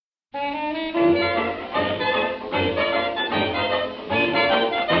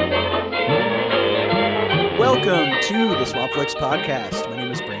to the Swampflix podcast. My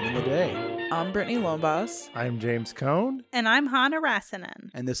name is Brandon Leday. I'm Brittany Lombas. I'm James Cone. And I'm Hannah Rassinen.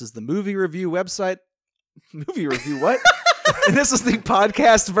 And this is the movie review website. Movie review, what? And this is the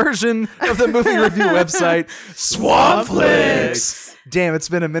podcast version of the movie review website, Swampflix. Damn, it's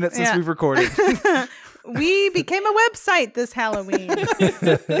been a minute since we've recorded. We became a website this Halloween.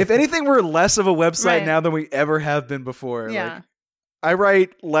 If anything, we're less of a website now than we ever have been before. Yeah. Like, I write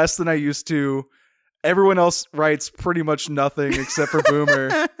less than I used to. Everyone else writes pretty much nothing except for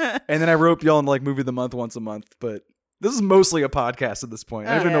Boomer. And then I wrote y'all in like movie of the month once a month. But this is mostly a podcast at this point.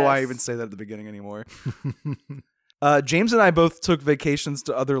 I don't even know why I even say that at the beginning anymore. James and I both took vacations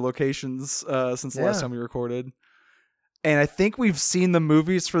to other locations since the last time we recorded. And I think we've seen the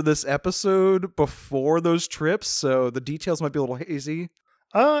movies for this episode before those trips. So the details might be a little hazy.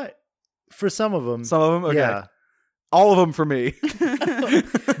 For some of them. Some of them? Okay. Yeah. All of them for me.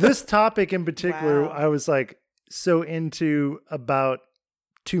 This topic in particular, Wow. I was like so into about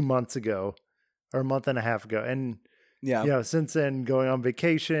 2 months ago or a month and a half ago. And since then going on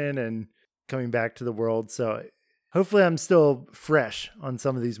vacation and coming back to the world. So hopefully I'm still fresh on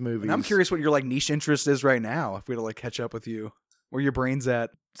some of these movies. And I'm curious what your like niche interest is right now. If we had to like catch up with you, where your brain's at.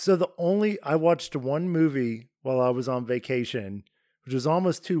 So I watched one movie while I was on vacation, which was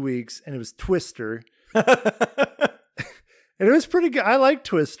almost 2 weeks, and it was Twister. And it was pretty good. I like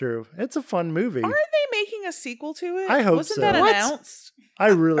Twister. It's a fun movie. Aren't they making a sequel to it? I hope Wasn't so. that What? announced? I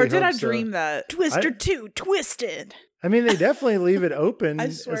really Or did hope I so. dream that? Twister 2, Twisted. I mean, they definitely leave it open I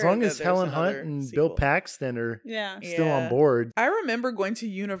as swear long that as there's Helen Hunt another and sequel. Bill Paxton are Yeah. still on board. I remember going to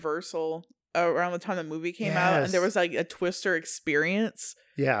Universal around the time the movie came out, and there was like a Twister experience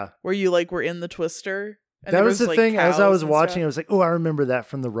Yeah. where you like were in the Twister. And That there was the like, thing. As I cows was and watching, I stuff. was like, oh, I remember that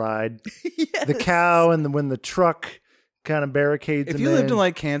from the ride. Yes. The cow and when the truck kind of barricades If him you lived in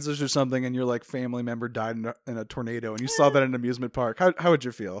like Kansas or something and your like family member died in a tornado and you saw that in an amusement park, how would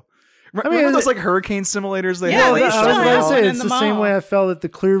you feel? Remember those like hurricane simulators they Yeah, had? they I was still about have to one say, in it's the the same mall. way I felt at the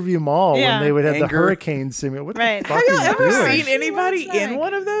Clearview Mall Yeah. when they would have the Anger. hurricane simulator. What Right. the fuck Have y'all is ever doing? seen anybody What's in that?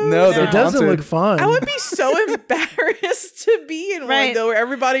 one of those? No, It they're doesn't haunted. look fun. I would be so embarrassed to be in one Right. though, where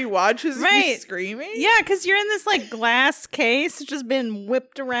everybody watches me Right. screaming. Yeah, because you're in this like glass case, just been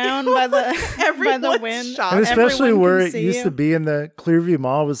whipped around by the by the Everyone's wind. shocked. And especially Everyone where can it see used you. to be in the Clearview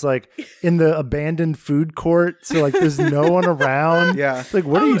Mall was like in the abandoned food court. So like there's no one around. Yeah. It's like,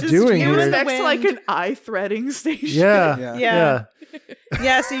 what are you Just- doing It was here? next to like Wind. an eye threading station. Yeah. Yeah. Yeah.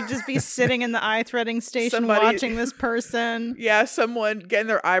 Yeah, so you'd just be sitting in the eye threading station Somebody- watching this person. Yeah, someone getting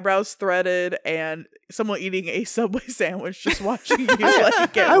their eyebrows threaded and someone eating a Subway sandwich just watching you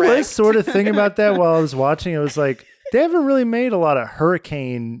like get I wrecked. was sort of thinking about that while I was watching. It was like, they haven't really made a lot of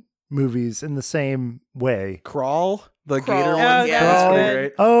hurricane movies in the same way. Crawl, the Crawl, gator one. yeah. That's Crawl. pretty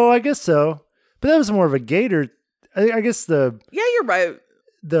great. Oh, I guess so. But that was more of a gator. I guess Yeah, you're right.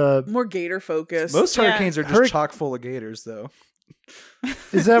 the More gator focused. Most Yeah. hurricanes are just chock full of gators, though.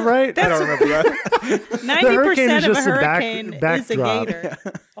 is that right? I don't remember that. 90% is of a just a hurricane is a backdrop. gator.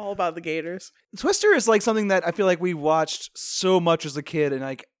 all about the gators. Twister is like something that I feel like we watched so much as a kid and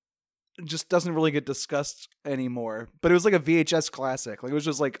like just doesn't really get discussed anymore. But it was like a VHS classic. Like it was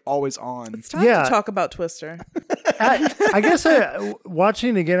just like always on. It's time Yeah. to talk about Twister. I guess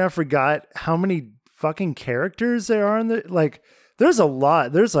watching it again, I forgot how many fucking characters there are in the, like, there's a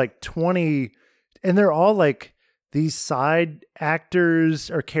lot. There's like 20, and they're all like these side actors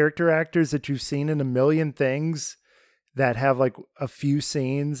or character actors that you've seen in a million things that have like a few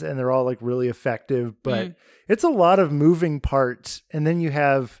scenes, and they're all like really effective, but it's a lot of moving parts. And then you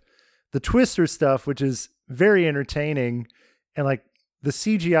have the Twister stuff, which is very entertaining, and like the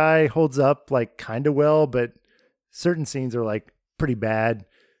CGI holds up like kind of well, but certain scenes are like pretty bad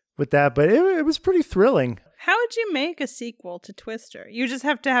with that, but it was pretty thrilling. How would you make a sequel to Twister? You just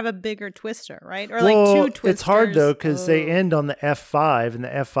have to have a bigger Twister, right? Or like two Twisters. It's hard though, because they end on the F5, and the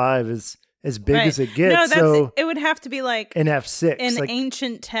F5 is as big as it gets. No, it would have to be like an F6. in like,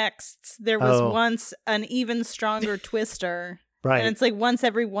 ancient texts, there was once an even stronger Twister. right. And it's like once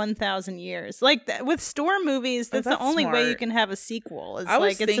every 1,000 years. Like with Storm movies, that's the that's only way you smart. can have a sequel. It's I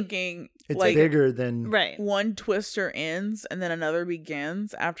was like thinking it's like bigger than right. one Twister ends and then another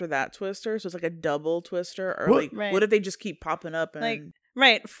begins after that Twister. So it's like a double Twister. Or What? like, Right. what if they just keep popping up and Like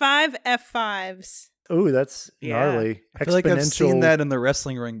right, 5 F5s. Oh, that's Yeah. gnarly. I feel like I've seen Exponential- that in the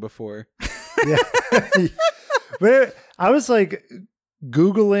wrestling ring before. Yeah. But I was like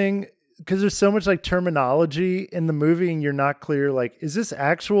Googling, because there's so much like terminology in the movie, and you're not clear, like, is this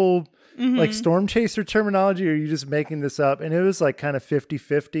actual like Storm Chaser terminology, or are you just making this up? And it was like kind of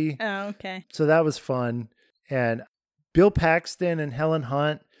 50-50. Oh, okay. So that was fun. And Bill Paxton and Helen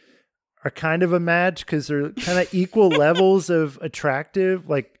Hunt are kind of a match because they're kind of equal levels of attractive.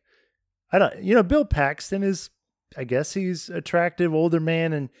 Like, Bill Paxton is, I guess he's attractive older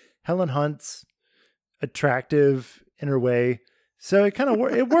man, and Helen Hunt's attractive in her way. So it kind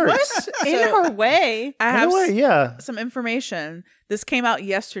of it works. In her way. I have yeah. some information. This came out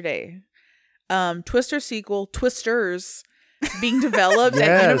yesterday. Twister sequel, Twisters, being developed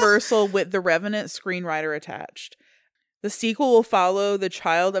at Universal with the Revenant screenwriter attached. The sequel will follow the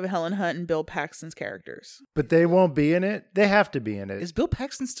child of Helen Hunt and Bill Paxton's characters. But they won't be in it. They have to be in it. Is Bill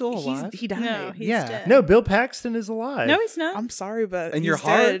Paxton still alive? He died. No, he's Yeah. dead. No, Bill Paxton is alive. No, he's not. I'm sorry, but In he's your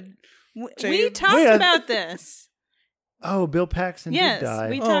heart? dead. We James. talked about this. Oh, Bill Paxton Yes, did die.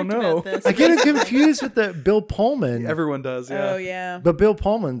 we Oh, talked no. about this. I get it confused with the Bill Pullman. Everyone does, yeah. Oh, yeah. But Bill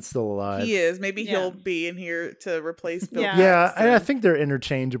Pullman's still alive. He is. Maybe Yeah. he'll be in here to replace Bill. Yeah. Yeah, Paxton. I think they're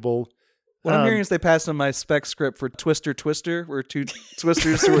interchangeable. What I'm hearing is they passed on my spec script for Twister, where two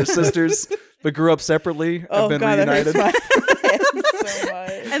Twisters who were sisters but grew up separately have Oh, been God, that reunited. hurts my head so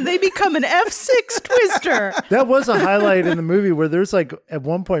much. And they become an F6 Twister. That was a highlight in the movie where there's like at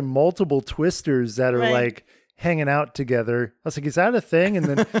one point multiple Twisters that are Right. like hanging out together. I was like, is that a thing? And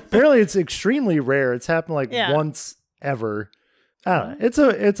then apparently it's extremely rare. It's happened like Yeah. once ever. I don't know.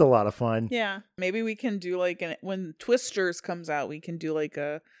 It's a lot of fun. Yeah. Maybe we can do like when Twisters comes out, we can do like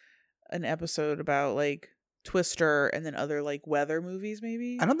an episode about like Twister and then other like weather movies.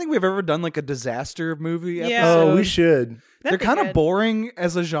 Maybe I don't think we've ever done like a disaster movie Yeah. episode. Oh, we should. They're kind of boring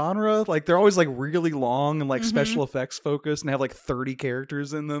as a genre. Like they're always like really long and like special effects focused and have like 30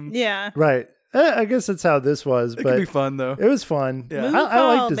 characters in them. Yeah. Right. I guess that's how this was, It but could be fun though. it was fun. Yeah. I like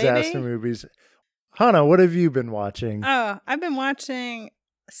Moonfall, disaster baby. movies. Hannah, what have you been watching? Oh, I've been watching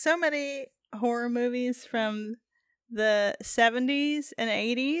so many horror movies from the 70s and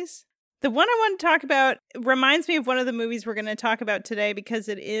 80s. The one I want to talk about reminds me of one of the movies we're going to talk about today because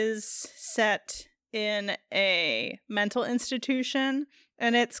it is set in a mental institution,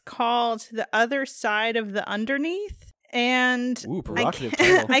 and it's called The Other Side of the Underneath. And Ooh, provocative I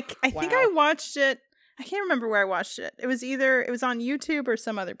title. think Wow. I watched it. I can't remember where I watched it. It was on YouTube or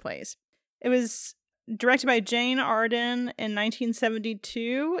some other place. It was directed by Jane Arden in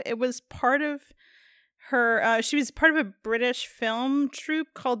 1972. It was part of her, she was part of a British film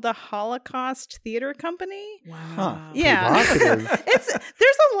troupe called the Holocaust Theatre Company. Wow. Yeah. Provocative.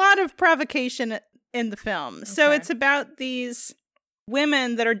 There's a lot of provocation in the film. So Okay. it's about these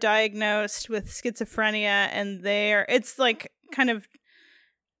women that are diagnosed with schizophrenia, and it's like kind of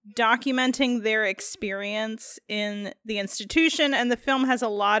documenting their experience in the institution, and the film has a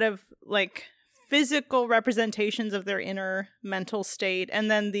lot of like physical representations of their inner mental state, and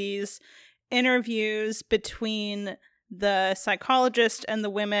then these interviews between the psychologist and the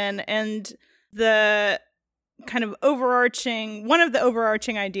women, and the kind of one of the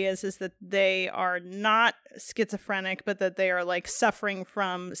overarching ideas is that they are not schizophrenic, but that they are like suffering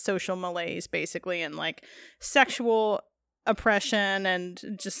from social malaise, basically, and like sexual oppression and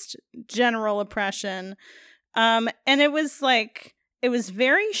just general oppression. And it was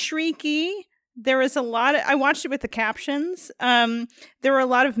very shrieky. There was I watched it with the captions. There were a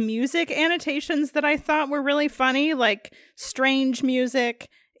lot of music annotations that I thought were really funny, like strange music,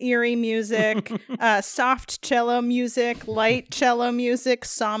 eerie music, soft cello music, light cello music,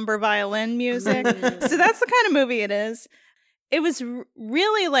 somber violin music. So that's the kind of movie it is. It was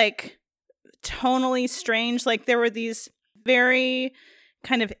really like tonally strange. Like there were these very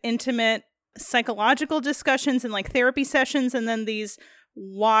kind of intimate psychological discussions and like therapy sessions, and then these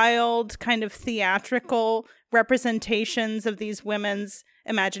wild kind of theatrical representations of these women's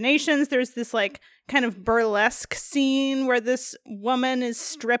imaginations. There's this like kind of burlesque scene where this woman is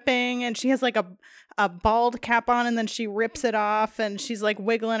stripping and she has like a bald cap on, and then she rips it off and she's like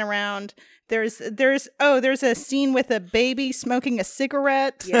wiggling around. There's a scene with a baby smoking a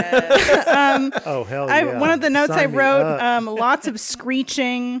cigarette. Yes. Oh, hell yeah. One of the notes I Sign me wrote, up. lots of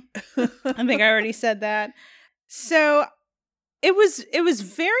screeching. I think I already said that. So it was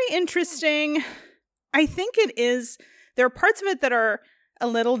very interesting. I think there are parts of it that are a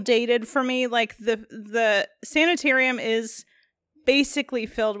little dated for me. Like the sanitarium is basically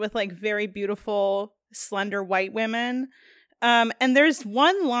filled with like very beautiful, slender white women. And there's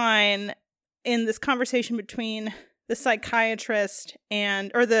one line in this conversation between the psychiatrist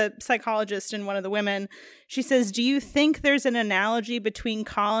or the psychologist and one of the women. She says, "Do you think there's an analogy between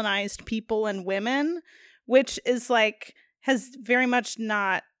colonized people and women?" Which is like, has very much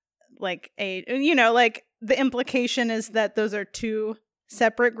not like like the implication is that those are two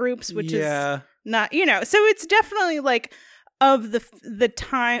separate groups, which is not, so it's definitely like of the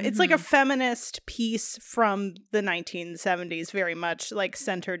time. It's like a feminist piece from the 1970s, very much like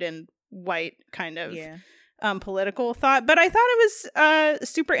centered in white kind of Yeah. political thought. But I thought it was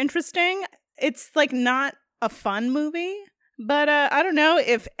super interesting. It's like not a fun movie, but I don't know,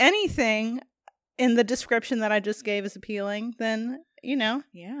 if anything in the description that I just gave is appealing, then, you know,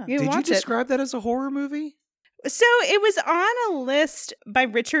 Yeah. you Did you watch it. describe that as a horror movie? So it was on a list by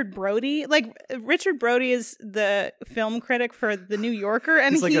Richard Brody. Like, Richard Brody is the film critic for The New Yorker,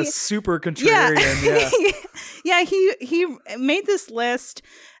 and He's like he, a super contrarian. Yeah. yeah, he made this list,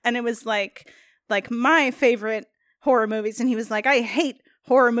 and it was like my favorite horror movies, and he was like, I hate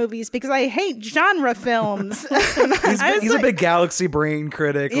horror movies because I hate genre films. He's a big galaxy brain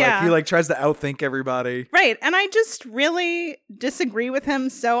critic. Yeah. Like he like tries to outthink everybody. Right. And I just really disagree with him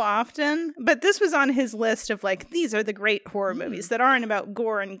so often. But this was on his list of like, these are the great horror movies that aren't about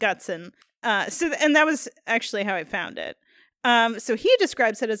gore and guts. And and that was actually how I found it. So he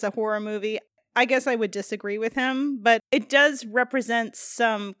describes it as a horror movie. I guess I would disagree with him, but it does represent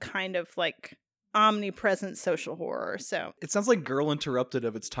some kind of like omnipresent social horror. So It sounds like Girl Interrupted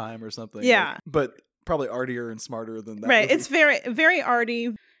of its time or something. Yeah. Like, but probably artier and smarter than that. right. movie. It's very, very arty.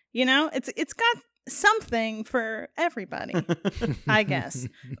 You know, it's got something for everybody, I guess.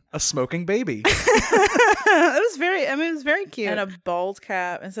 a smoking baby. It was very cute. And a bald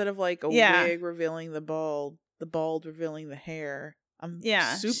cap instead of like a Yeah. wig revealing the bald revealing the hair. I'm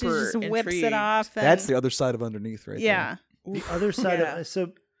yeah, she super just whips intrigued. it off. And, That's the other side of Underneath, right? yeah. The other side Yeah.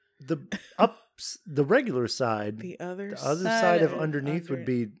 of the regular side, The other side of underneath would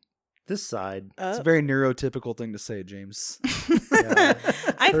be this side. It's a very neurotypical thing to say, James. Yeah.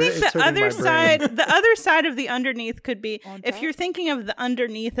 I think It's the hurting other my side, brain. the other side of the underneath could be, On if top? you're thinking of the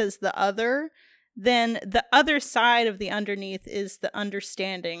underneath as the other, then the other side of the underneath is the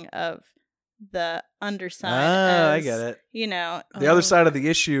understanding of the underside. I as, get it. You know, The other side of the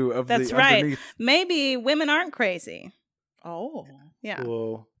issue of That's the right. underneath. maybe women aren't crazy. Oh. Yeah,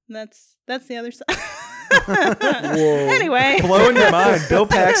 Whoa. that's the other side. Whoa. Anyway, Blowing your mind. Bill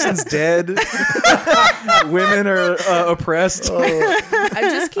Paxton's dead. Women are oppressed. Oh. I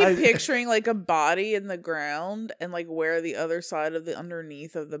just keep I- picturing like a body in the ground and like where the other side of the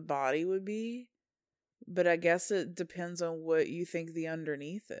underneath of the body would be. But I guess it depends on what you think the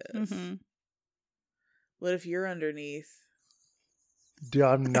underneath is. Mhm. What if you're underneath? Dude,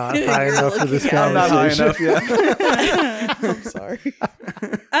 I'm not You're high enough for this looking at- I'm not high conversation. enough yet. I'm sorry.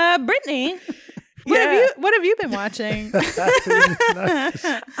 Brittany, Yeah. what have you been watching?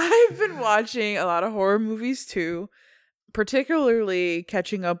 I've been watching a lot of horror movies too, particularly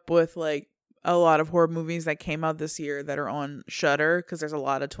catching up with like a lot of horror movies that came out this year that are on Shudder because there's a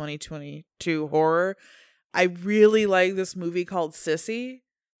lot of 2022 horror. I really like this movie called Sissy.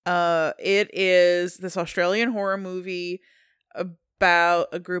 It is this Australian horror movie about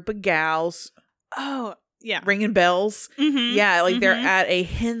a group of gals Oh, yeah. ringing bells. Mhm. Yeah, like they're Mhm. at a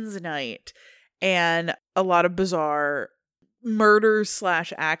hen's night and a lot of bizarre murders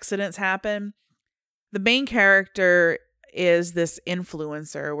 / accidents happen. The main character is this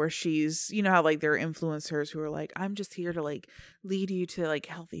influencer where she's, you know how like there are influencers who are like, I'm just here to like lead you to like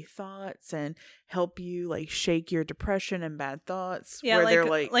healthy thoughts and help you like shake your depression and bad thoughts. Yeah, where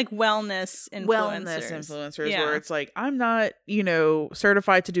like they're wellness influencers. wellness influencers Yeah. where it's like, I'm not, you know,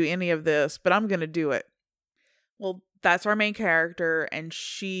 certified to do any of this, but I'm going to do it. Well, that's our main character, and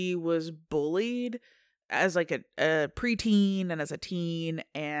she was bullied as like a preteen and as a teen,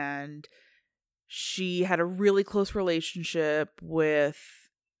 and she had a really close relationship with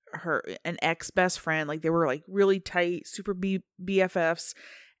an ex best friend. Like they were like really tight, super BFFs,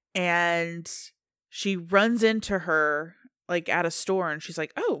 and she runs into her like at a store, and she's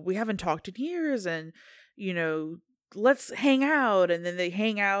like, "Oh, we haven't talked in years, and you know, let's hang out." And then they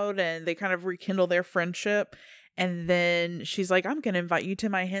hang out, and they kind of rekindle their friendship. And then she's like, I'm going to invite you to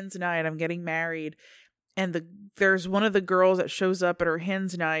my hen's night. I'm getting married. And there's one of the girls that shows up at her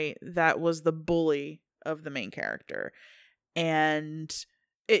hen's night that was the bully of the main character. And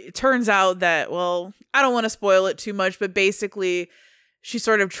it turns out that, well, I don't want to spoil it too much, but basically she's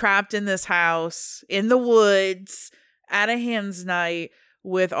sort of trapped in this house in the woods at a hen's night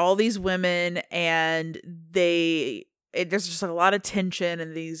with all these women, and there's just a lot of tension,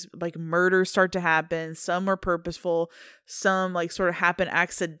 and these like murders start to happen. Some are purposeful, some like sort of happen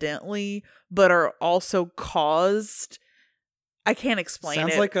accidentally, but are also caused. I can't explain it.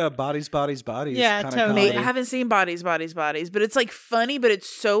 Sounds like a Bodies. Yeah, kinda totally. comedy. I haven't seen Bodies, but it's like funny, but it's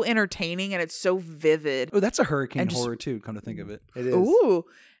so entertaining and it's so vivid. Oh, that's a hurricane And just- horror too. Come to think of it. It is. Ooh,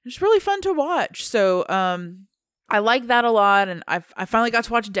 it's really fun to watch. So, I like that a lot, and I finally got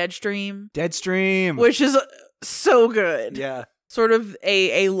to watch Deadstream, Deadstream. which is so good. Yeah. Sort of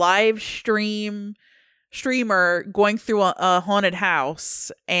a live stream streamer going through a haunted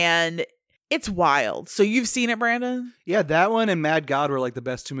house, and it's wild. So you've seen it, Brandon? Yeah, that one and Mad God were like the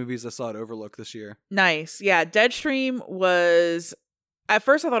best 2 movies I saw at Overlook this year. Nice. Yeah, Deadstream was... At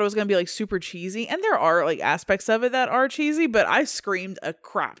first I thought it was going to be like super cheesy, and there are like aspects of it that are cheesy, but I screamed a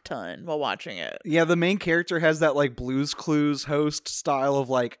crap ton while watching it. Yeah, the main character has that like Blue's Clues host style of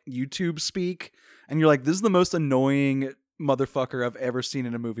like YouTube speak, and you're like, this is the most annoying motherfucker I've ever seen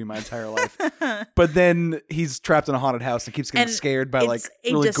in a movie my entire life. But then he's trapped in a haunted house and keeps getting scared by like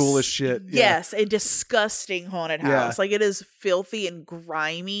really ghoulish shit. Yes, a disgusting haunted house. Like it is filthy and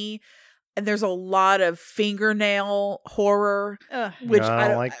grimy. And there's a lot of fingernail horror, which I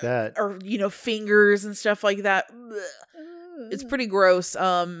don't like that. Or, fingers and stuff like that. It's pretty gross.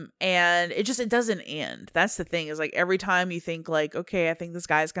 And it doesn't end. That's the thing, is like every time you think like, okay, I think this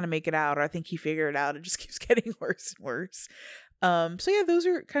guy's going to make it out, or I think he figured it out, it just keeps getting worse and worse. So yeah, those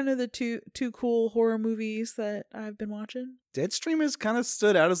are kind of the two cool horror movies that I've been watching. Deadstream has kind of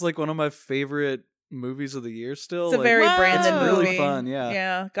stood out as like one of my favorite movies of the year still. It's a very Brandon it's movie. Really fun, yeah.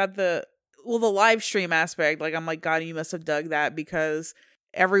 Yeah, got the live stream aspect, like I'm like, God, you must have dug that, because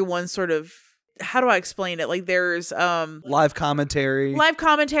everyone sort of, how do I explain it? Like there's live commentary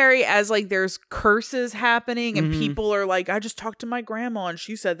as like there's curses happening, and people are like, I just talked to my grandma and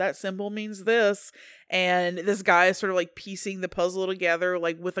she said that symbol means this, and this guy is sort of like piecing the puzzle together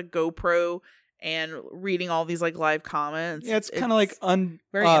like with a GoPro and reading all these like live comments. Yeah, it's kind of like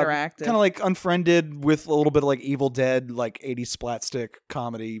very interactive, kind of like Unfriended with a little bit of like Evil Dead, like 80s splat stick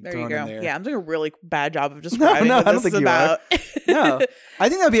comedy thrown in there. Yeah, I'm doing a really bad job of describing no, what I this don't is think about. No, I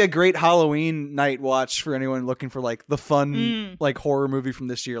think that'd be a great Halloween night watch for anyone looking for like the fun like horror movie from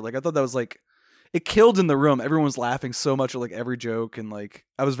this year. Like I thought that was like, it killed in the room. Everyone was laughing so much at like every joke, and like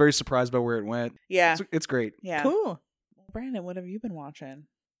I was very surprised by where it went. Yeah, it's great. Yeah, cool. Brandon, what have you been watching?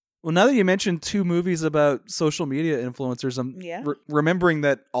 Well, now that you mentioned 2 movies about social media influencers, I'm remembering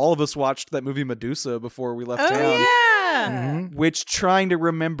that all of us watched that movie Medusa before we left town. Yeah. Which, trying to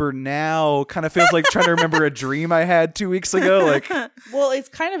remember now, kind of feels like trying to remember a dream I had 2 weeks ago. Like, well, it's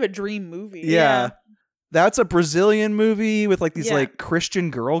kind of a dream movie. Yeah. That's a Brazilian movie with like these like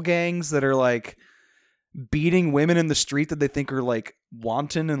Christian girl gangs that are like beating women in the street that they think are like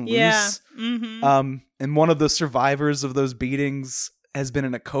wanton and loose. And one of the survivors of those beatings has been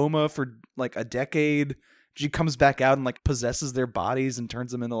in a coma for like a decade. She comes back out and like possesses their bodies and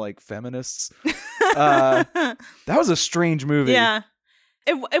turns them into like feminists. That was a strange movie. Yeah.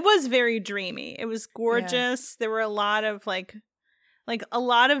 It was very dreamy. It was gorgeous. There were a lot of like a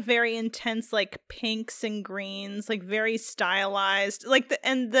lot of very intense like pinks and greens, like very stylized. Like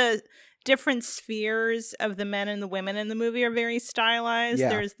the different spheres of the men and the women in the movie are very stylized. Yeah.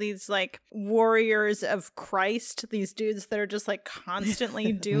 There's these like warriors of Christ, these dudes that are just like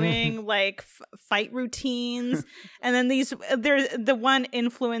constantly doing like fight routines. And then there's the one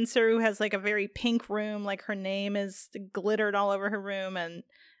influencer who has like a very pink room, like her name is glittered all over her room. And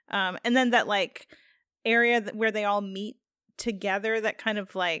then that like area where they all meet together, that kind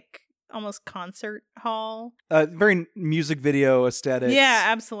of like almost concert hall. Very music video aesthetic. Yeah,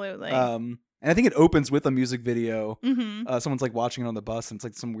 absolutely. And I think it opens with a music video. Someone's like watching it on the bus, and it's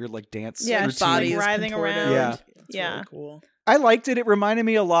like some weird like dance routine. Body writhing around. Yeah, it's really cool. I liked it. It reminded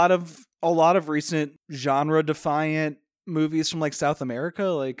me a lot of recent genre defiant movies from like South America,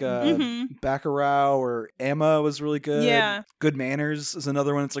 like Bacurau or Emma was really good. Yeah, Good Manners is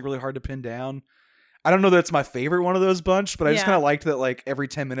another one. It's like really hard to pin down. I don't know that it's my favorite one of those bunch, but I just kind of liked that like every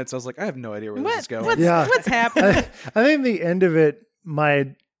 10 minutes I was like, I have no idea where this is going. What's happening? I think the end of it,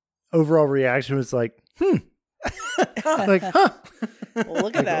 my overall reaction was like, like, huh. Well,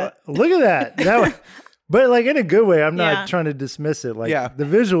 look at that. Look at that. But like in a good way. I'm not trying to dismiss it. Like the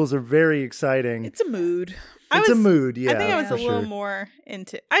visuals are very exciting. It's a mood. It's a mood. Yeah. I think I was a little more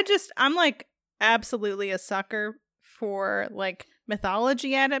into, I'm like absolutely a sucker for like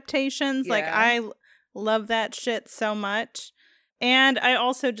mythology adaptations. Like I love that shit so much. And I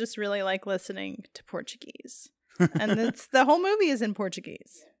also just really like listening to Portuguese. And the whole movie is in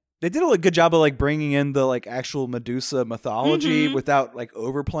Portuguese. They did a good job of like bringing in the like actual Medusa mythology without like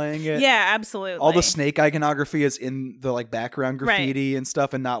overplaying it. Yeah, absolutely. All the snake iconography is in the like background graffiti and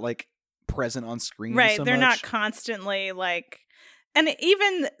stuff, and not like present on screen. Right. So They're much. not constantly like, and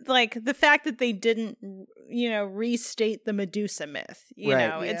even like the fact that they didn't, restate the Medusa myth, you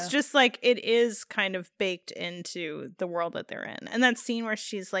know, it's just like it is kind of baked into the world that they're in. And that scene where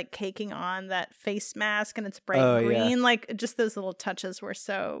she's like caking on that face mask and it's bright green, like just those little touches were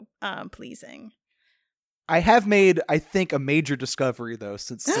so pleasing. I have made, I think, a major discovery though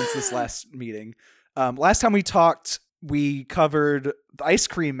since this last meeting. Last time we talked, we covered The Ice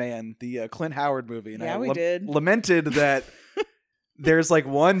Cream Man, the Clint Howard movie. And Yeah, I we did. lamented that there's like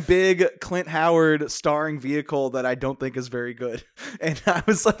one big Clint Howard starring vehicle that I don't think is very good. And I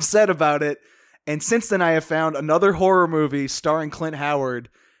was upset about it. And since then, I have found another horror movie starring Clint Howard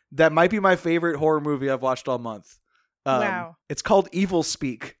that might be my favorite horror movie I've watched all month. Wow. It's called Evil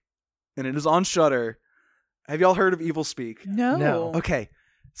Speak, and it is on Shudder. Have y'all heard of Evil Speak? No. Okay.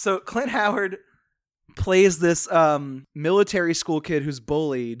 So Clint Howard plays this military school kid who's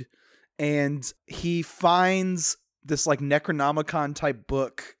bullied, and he finds this like Necronomicon type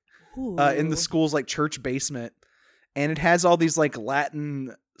book in the school's like church basement, and it has all these like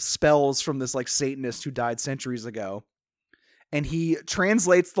Latin spells from this like Satanist who died centuries ago. And he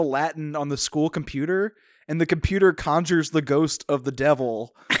translates the Latin on the school computer, and the computer conjures the ghost of the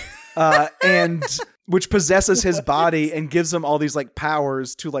devil, and which possesses his body and gives him all these like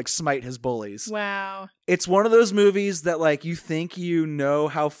powers to like smite his bullies. Wow. It's one of those movies that like you think you know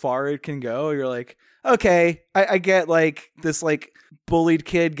how far it can go. You're like, okay, I get like this like bullied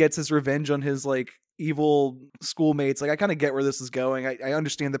kid gets his revenge on his like evil schoolmates. Like I kind of get where this is going. I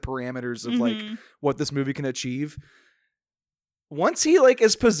understand the parameters of like what this movie can achieve. Once he like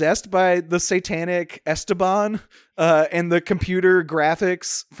is possessed by the satanic Esteban, and the computer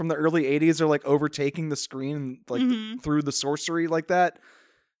graphics from the early 80s are like overtaking the screen like through the sorcery like that,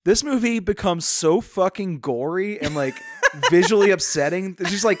 this movie becomes so fucking gory and like visually upsetting.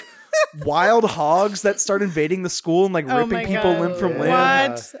 There's just like wild hogs that start invading the school and like ripping people limb from limb.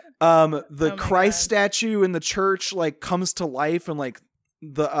 What? The Christ statue in the church like comes to life, and like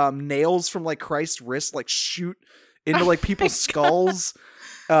the nails from like Christ's wrist like shoot into like people's skulls.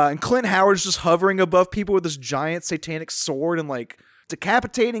 And Clint Howard's just hovering above people with this giant satanic sword and like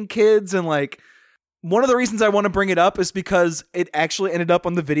decapitating kids. And like one of the reasons I want to bring it up is because it actually ended up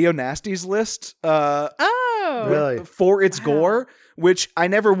on the Video Nasties list. Really? For its gore, which I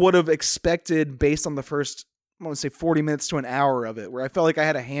never would have expected based on the first, I want to say 40 minutes to an hour of it, where I felt like I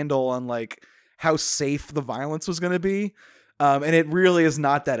had a handle on like how safe the violence was going to be. And it really is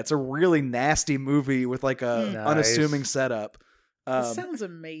not that. It's a really nasty movie with like a unassuming setup. This sounds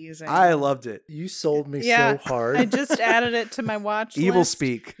amazing. I loved it. You sold me so hard. I just added it to my watch Evil list.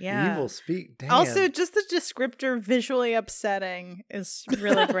 Speak. Yeah. Evil Speak. Damn. Also, just the descriptor visually upsetting is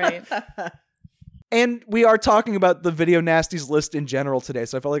really great. And we are talking about the Video Nasties list in general today,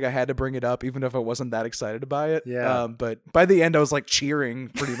 so I felt like I had to bring it up, even if I wasn't that excited by it. Yeah. But by the end, I was like cheering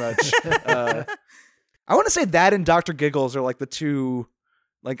pretty much. I want to say that and Dr. Giggles are like the two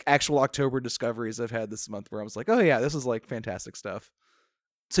like actual October discoveries I've had this month where I was like, oh yeah, this is like fantastic stuff.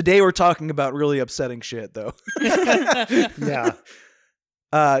 Today we're talking about really upsetting shit though. Yeah.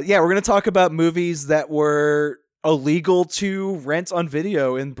 We're going to talk about movies that were illegal to rent on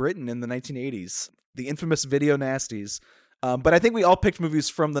video in Britain in the 1980s. The infamous Video Nasties. But I think we all picked movies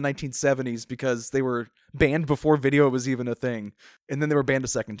from the 1970s because they were banned before video was even a thing. And then they were banned a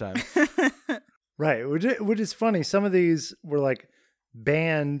second time. Right. Which is funny. Some of these were like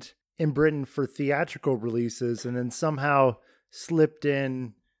banned in Britain for theatrical releases and then somehow slipped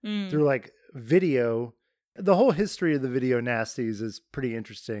in through like video. The whole history of the Video Nasties is pretty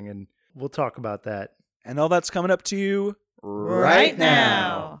interesting, and we'll talk about that. And all that's coming up to you right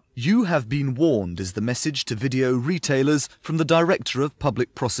now. You have been warned is the message to video retailers from the Director of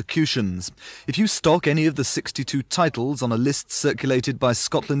Public Prosecutions. If you stock any of the 62 titles on a list circulated by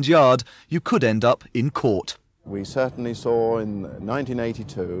Scotland Yard, you could end up in court. We certainly saw in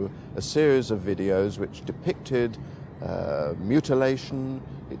 1982 a series of videos which depicted mutilation,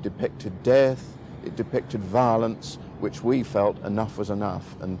 it depicted death, it depicted violence, which we felt enough was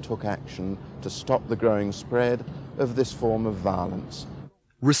enough and took action to stop the growing spread of this form of violence.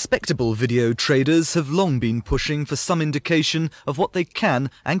 Respectable video traders have long been pushing for some indication of what they can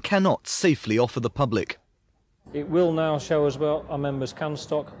and cannot safely offer the public. It will now show us what our members can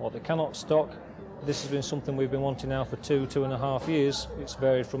stock, what they cannot stock. This has been something we've been wanting now for 2.5 years. It's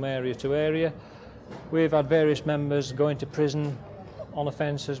varied from area to area. We've had various members going to prison on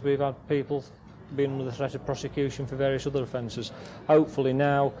offences. We've had people being under the threat of prosecution for various other offences. Hopefully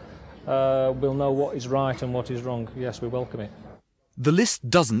now we'll know what is right and what is wrong. Yes, we welcome it. The list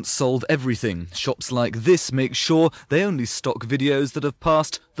doesn't solve everything. Shops like this make sure they only stock videos that have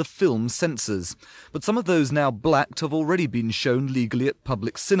passed the film censors. But some of those now blacked have already been shown legally at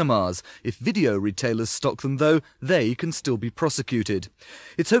public cinemas. If video retailers stock them, though, they can still be prosecuted.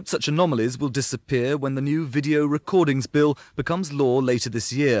 It's hoped such anomalies will disappear when the new Video Recordings Bill becomes law later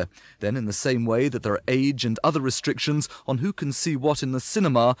this year. Then, in the same way that there are age and other restrictions on who can see what in the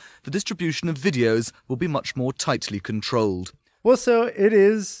cinema, the distribution of videos will be much more tightly controlled. Well, so it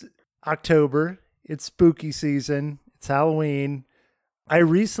is October. It's spooky season. It's Halloween. I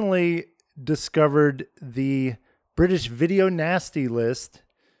recently discovered the British Video Nasty list,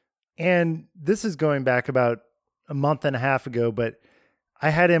 and this is going back about a month and a half ago, but I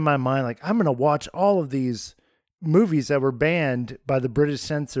had in my mind, like, I'm going to watch all of these movies that were banned by the British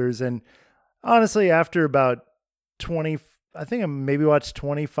censors. And honestly, after about 20, I think I maybe watched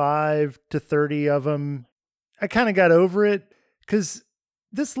 25 to 30 of them, I kind of got over it, because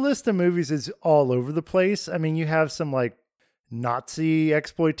this list of movies is all over the place. I mean, you have some like Nazi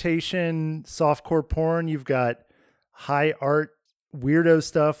exploitation, softcore porn. You've got high art weirdo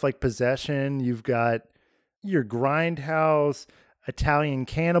stuff like Possession. You've got your Grindhouse, Italian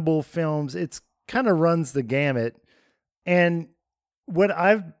cannibal films. It's kind of runs the gamut. And what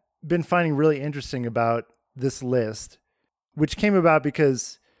I've been finding really interesting about this list, which came about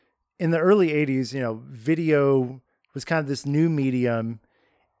because in the early 80s, video was kind of this new medium.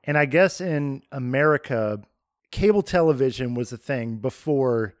 And I guess in America, cable television was a thing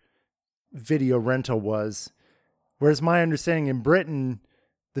before video rental was. Whereas my understanding in Britain,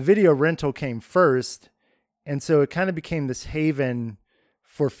 the video rental came first. And so it kind of became this haven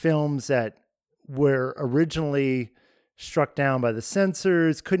for films that were originally struck down by the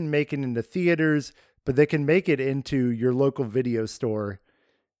censors, couldn't make it into theaters, but they can make it into your local video store.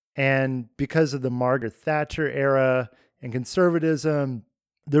 And because of the Margaret Thatcher era and conservatism,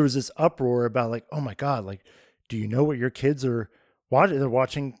 there was this uproar about like, oh my God, like, do you know what your kids are watching? They're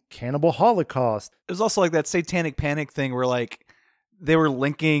watching Cannibal Holocaust. It was also like that satanic panic thing where like they were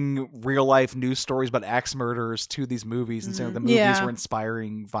linking real life news stories about axe murders to these movies and saying that the movies were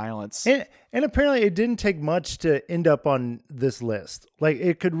inspiring violence. And apparently it didn't take much to end up on this list. Like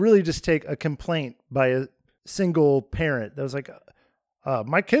it could really just take a complaint by a single parent that was like,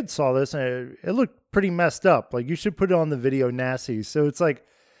 my kid saw this and it looked pretty messed up. Like you should put it on the Video Nasties. So it's like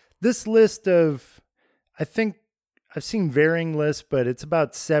this list of, I think I've seen varying lists, but it's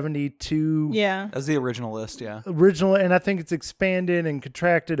about 72. Yeah. That's the original list, yeah. Original, and I think it's expanded and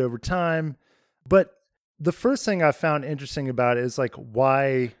contracted over time. But the first thing I found interesting about it is like,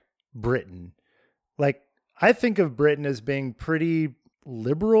 why Britain? Like, I think of Britain as being pretty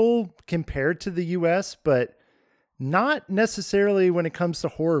liberal compared to the US, but not necessarily when it comes to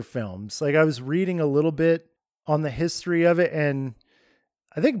horror films. Like I was reading a little bit on the history of it, and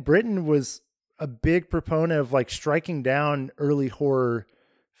I think Britain was a big proponent of like striking down early horror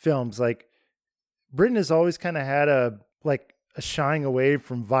films. Like Britain has always kind of had a shying away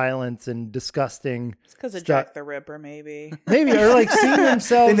from violence and disgusting. It's because of stuff. Jack the Ripper, maybe. Maybe, or like seeing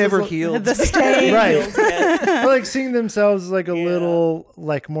themselves. They never as healed. The stain. Right. Right. Or like seeing themselves as like a little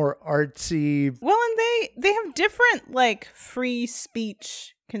like more artsy. Well, and they have different like free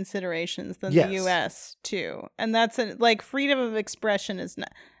speech considerations than Yes. the US too. And that's like freedom of expression is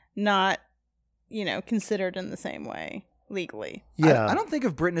not considered in the same way legally. Yeah. I don't think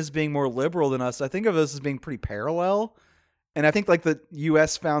of Britain as being more liberal than us. I think of us as being pretty parallel. And I think like the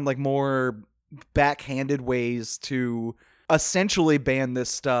US found like more backhanded ways to essentially ban this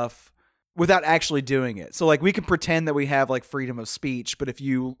stuff without actually doing it. So like we can pretend that we have like freedom of speech, but if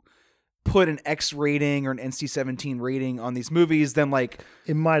you put an X rating or an NC-17 rating on these movies, then like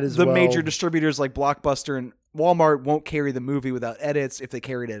it might as the well. major distributors like Blockbuster and Walmart won't carry the movie without edits if they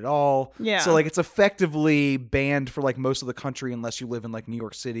carried it at all. Yeah. So like it's effectively banned for like most of the country unless you live in like New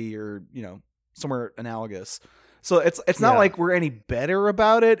York City or, somewhere analogous. So it's not like we're any better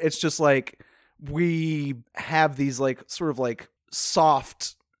about it. It's just like we have these like sort of like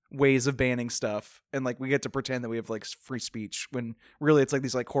soft ways of banning stuff, and like we get to pretend that we have like free speech when really it's like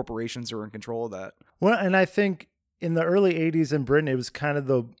these like corporations are in control of that. Well, and I think in the early 80s in Britain, it was kind of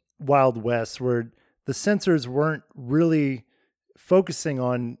the Wild West where the censors weren't really focusing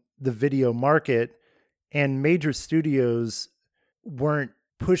on the video market, and major studios weren't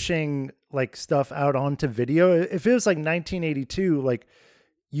pushing like stuff out onto video. If it was like 1982, like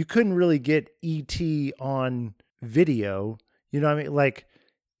you couldn't really get E.T. on video. You know what I mean? Like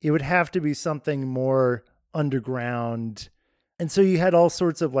it would have to be something more underground. And so you had all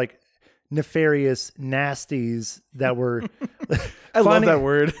sorts of like nefarious nasties that were I love that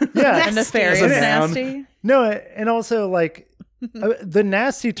word. Yeah. A nefarious As a noun. nasty. No, and also like the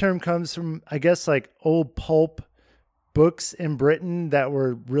nasty term comes from, I guess, like old pulp books in Britain that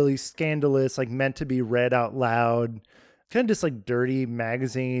were really scandalous, like meant to be read out loud, kind of just like dirty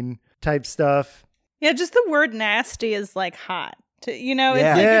magazine type stuff. Yeah, just the word nasty is like hot. It's like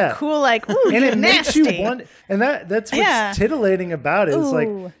Yeah. a cool like ooh, And it nasty. makes you want, and that's what's titillating about it. It's like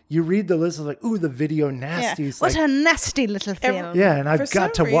Ooh. you read the list of like, ooh, the video nasties. What Like, a nasty little film. yeah, and For I've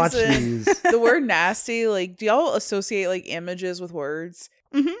got to some watch reason, these. The word nasty, like, do y'all associate like images with words?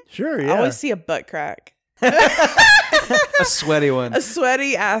 Sure, I yeah. always see a butt crack. A sweaty one. A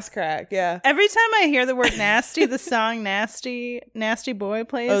sweaty ass crack. Yeah. Every time I hear the word nasty, the song Nasty Boy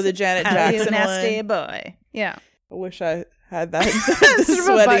plays. Oh, the Janet How you Jackson nasty one. boy. Yeah. I wish I had that. The Sort of a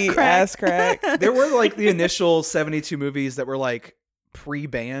butt sweaty crack. ass crack. There were like the initial 72 movies that were like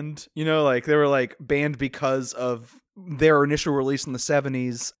pre-banned, you know, like they were like banned because of their initial release in the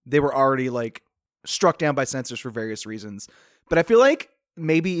 70s. They were already like struck down by censors for various reasons. But I feel like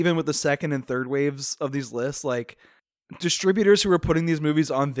maybe even with the second and third waves of these lists, like distributors who were putting these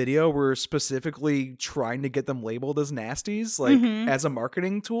movies on video were specifically trying to get them labeled as nasties, like as a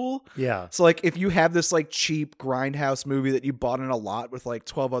marketing tool. Yeah. So like if you have this like cheap grindhouse movie that you bought in a lot with like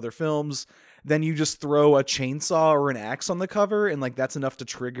 12 other films, then you just throw a chainsaw or an axe on the cover and like that's enough to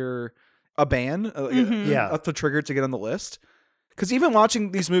trigger a ban, enough to trigger it to get on the list. Because even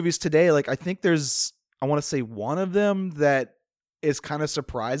watching these movies today, like I think there's, I want to say one of them that is kind of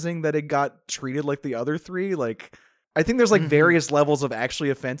surprising that it got treated like the other three. Like I think there's like various levels of actually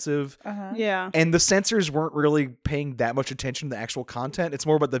offensive. Yeah. And the censors weren't really paying that much attention to the actual content. It's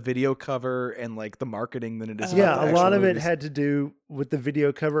more about the video cover and like the marketing than it is. Yeah, about the a lot actual of it movies. had to do with the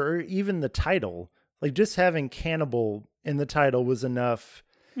video cover or even the title. Like just having cannibal in the title was enough.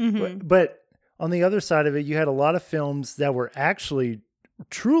 But on the other side of it, you had a lot of films that were actually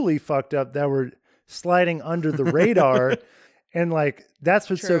truly fucked up that were sliding under the radar. And like, that's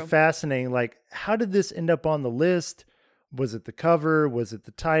what's so fascinating. Like, how did this end up on the list? Was it the cover? Was it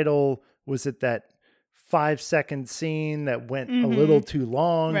the title? Was it that 5-second scene that went a little too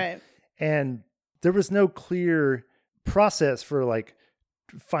long? Right. And there was no clear process for like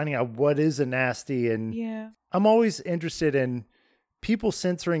finding out what is a nasty. And I'm always interested in people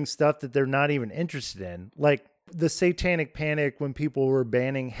censoring stuff that they're not even interested in. Like the Satanic Panic when people were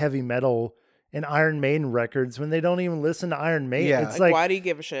banning heavy metal and Iron Maiden records when they don't even listen to Iron Maiden. Yeah. It's Like, why do you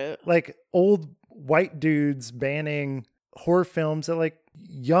give a shit? like old white dudes banning horror films that like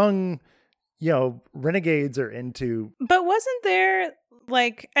young, renegades are into. But wasn't there,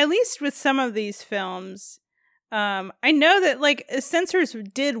 like, at least with some of these films, I know that like censors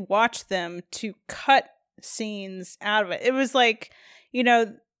did watch them to cut scenes out of it. It was like,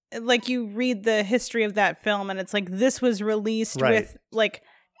 like you read the history of that film and it's like this was released with like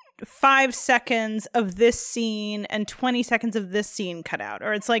 5 seconds of this scene and 20 seconds of this scene cut out,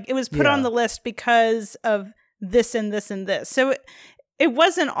 or it's like it was put on the list because of this and this and this. So it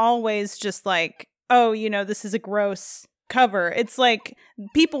wasn't always just like, oh, this is a gross cover. It's like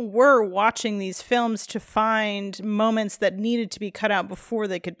people were watching these films to find moments that needed to be cut out before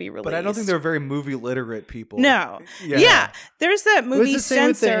they could be released. But I don't think they're very movie literate people. No. Yeah. There's that movie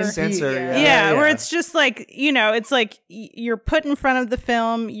Censor. Yeah, where it's just like, it's like you're put in front of the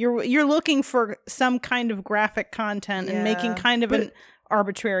film, you're looking for some kind of graphic content and making kind of an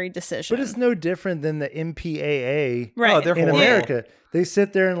arbitrary decision. But it's no different than the MPAA they're in horrible. America. They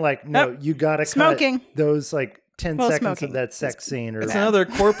sit there and like, no, you got to cut those like 10 seconds smoking. of that sex scene. Or It's another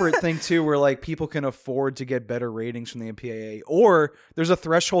corporate thing too, where like people can afford to get better ratings from the MPAA, or there's a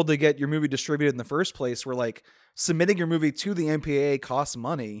threshold to get your movie distributed in the first place where like submitting your movie to the MPAA costs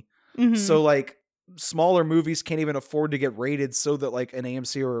money. So like smaller movies can't even afford to get rated so that like an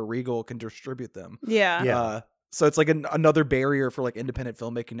AMC or a Regal can distribute them. So it's like another barrier for like independent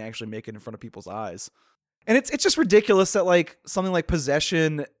filmmaking to actually make it in front of people's eyes. And it's just ridiculous that like something like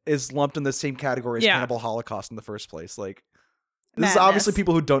Possession is lumped in the same category as Cannibal Holocaust in the first place. Like this is obviously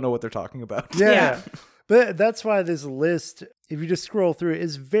people who don't know what they're talking about. Yeah. But that's why this list, if you just scroll through it,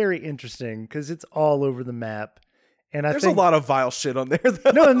 is very interesting because it's all over the map. And There's a lot of vile shit on there though.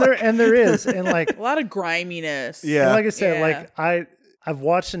 No, and there is. And like a lot of griminess. And like I said, like I've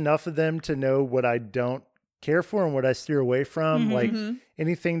watched enough of them to know what I don't care for and what I steer away from. Like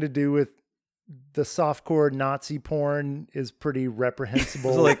anything to do with the softcore Nazi porn is pretty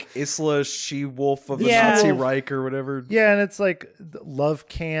reprehensible. So like Isla She-Wolf of the Nazi Reich or whatever. Yeah, and it's like Love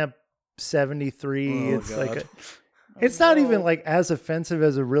Camp 73. Oh, it's God. like it's not even like as offensive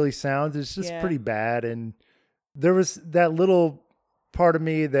as it really sounds. It's just pretty bad. And there was that little part of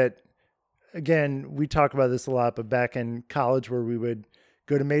me that, again, we talk about this a lot, but back in college where we would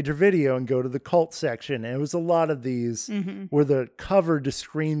go to Major Video and go to the cult section. And it was a lot of these where the cover just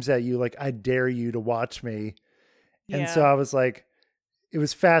screams at you like, I dare you to watch me. And so I was like, it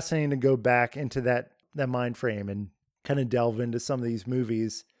was fascinating to go back into that mind frame and kind of delve into some of these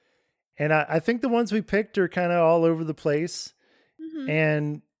movies. And I think the ones we picked are kind of all over the place.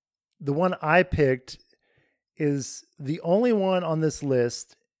 And the one I picked is the only one on this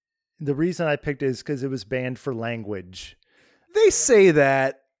list. The reason I picked it is because it was banned for language. They say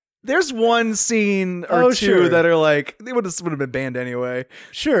that. There's one scene or two that are like, they would have been banned anyway.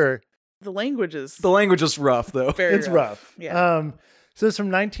 Sure. The language is rough though. very It's rough. Yeah. So it's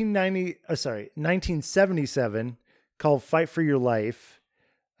from 1977, called Fight for Your Life,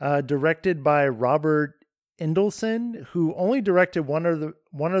 directed by Robert Indelson, who only directed one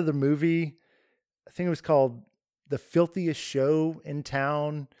other movie. I think it was called The Filthiest Show in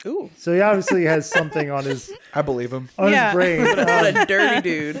Town. Ooh. So he obviously has something on his I believe him. his brain. What a dirty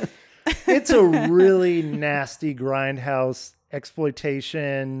dude. It's a really nasty grindhouse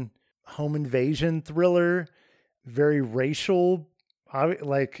exploitation home invasion thriller, very racial,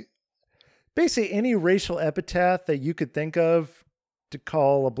 like basically any racial epithet that you could think of to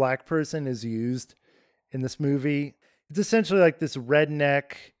call a black person is used in this movie. It's essentially like this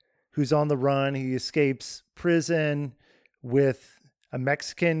redneck who's on the run. He escapes prison with a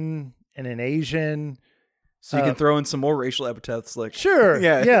Mexican and an Asian. So you can throw in some more racial epithets like Sure.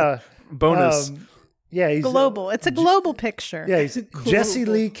 Yeah. Bonus. Yeah, he's Global. It's a global picture. Yeah, he's Jesse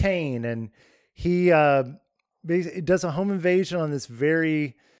Lee Kane, and he basically does a home invasion on this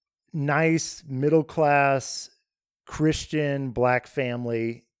very nice middle class Christian black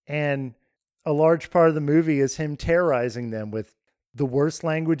family, and a large part of the movie is him terrorizing them with the worst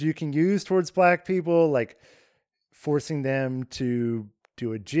language you can use towards black people, like forcing them to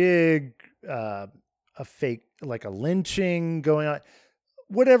do a jig, a fake, like a lynching going on.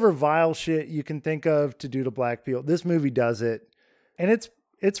 Whatever vile shit you can think of to do to black people, this movie does it, and it's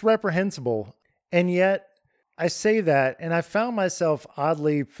reprehensible. And yet, I say that, and I found myself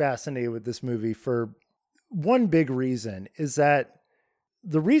oddly fascinated with this movie for one big reason, is that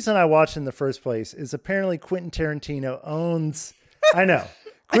the reason I watched in the first place is apparently Quentin Tarantino owns, I know,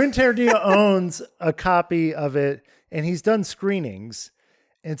 Quentin Tarantino owns a copy of it, and he's done screenings,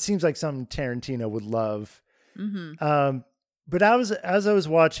 and it seems like something Tarantino would love. Mm-hmm. But as I was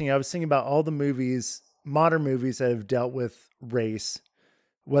watching, I was thinking about all the movies, modern movies that have dealt with race,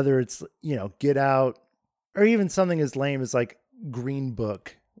 whether it's, Get Out, or even something as lame as like Green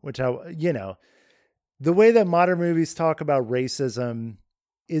Book, which the way that modern movies talk about racism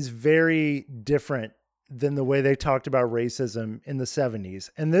is very different than the way they talked about racism in the 70s.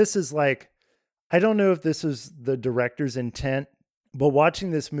 And this is like, I don't know if this was the director's intent, but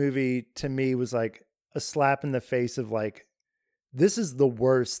watching this movie to me was like a slap in the face of like, this is the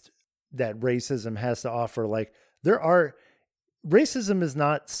worst that racism has to offer. Like racism is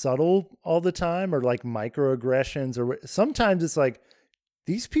not subtle all the time, or like microaggressions, or sometimes it's like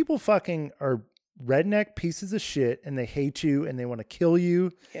these people fucking are redneck pieces of shit and they hate you and they want to kill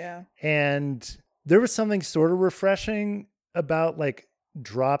you. Yeah. And there was something sort of refreshing about like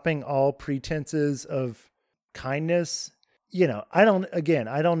dropping all pretenses of kindness. I don't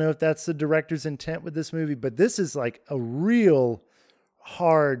know if that's the director's intent with this movie, but this is like a real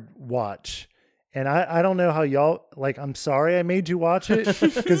hard watch. And I don't know how y'all, like, I'm sorry I made you watch it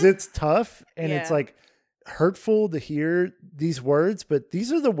because it's tough and it's like hurtful to hear these words, but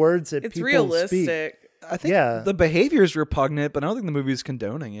these are the words that it's people realistic. speak. I think the behavior is repugnant, but I don't think the movie's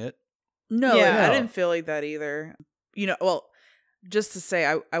condoning it. No, I didn't feel like that either. Just to say,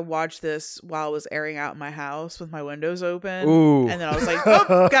 I watched this while I was airing out my house with my windows open. Ooh. And then I was like,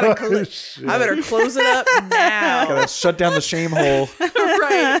 I better close it up now. Gotta shut down the shame hole.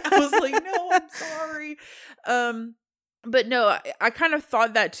 Right. I was like, no, I'm sorry. But no, I kind of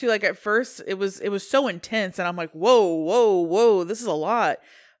thought that too. Like at first it was so intense and I'm like, whoa, this is a lot.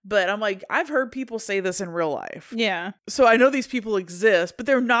 But I'm like, I've heard people say this in real life. Yeah. So I know these people exist, but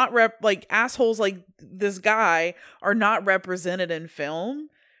they're not like assholes like this guy are not represented in film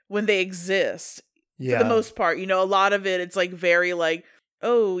when they exist. Yeah. For the most part, a lot of it, it's like very like,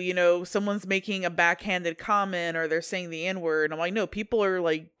 oh, someone's making a backhanded comment or they're saying the N-word. I'm like, no, people are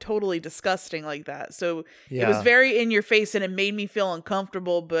like totally disgusting like that. So it was very in your face and it made me feel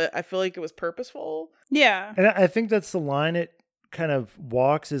uncomfortable, but I feel like it was purposeful. Yeah. And I think that's the line it kind of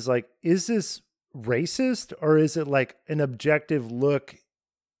walks, is like, is this racist or is it like an objective look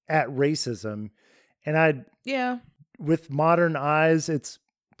at racism? And with modern eyes, it's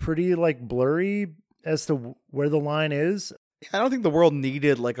pretty like blurry as to where the line is. I don't think the world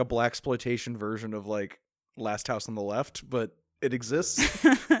needed like a blaxploitation version of like Last House on the Left, but it exists.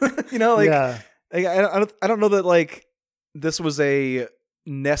 I don't know that like this was a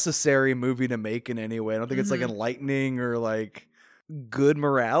necessary movie to make in any way. I don't think it's like enlightening or like good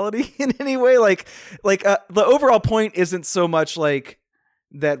morality in any way. Like the overall point isn't so much like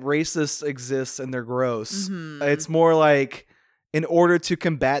that racists exist and they're gross. Mm-hmm. It's more like in order to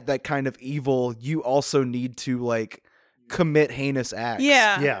combat that kind of evil, you also need to like commit heinous acts.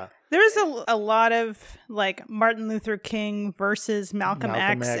 Yeah. Yeah. There's a lot of like Martin Luther King versus Malcolm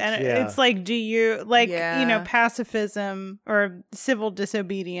X. And it's like, do you like, pacifism or civil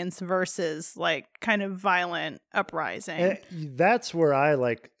disobedience versus like kind of violent uprising. And that's where I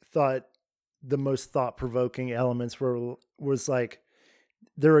like thought the most thought-provoking elements was like,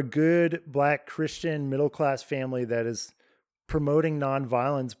 they're a good Black Christian middle-class family that is promoting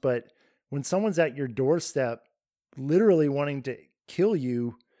nonviolence, but when someone's at your doorstep literally wanting to kill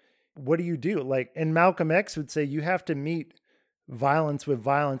you, what do you do? Like, and Malcolm X would say you have to meet violence with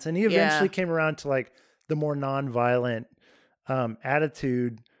violence. And he eventually came around to like the more nonviolent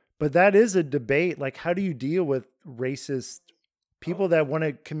attitude. But that is a debate. Like, how do you deal with racist people that want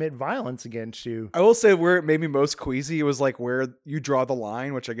to commit violence against you? I will say where it made me most queasy was like where you draw the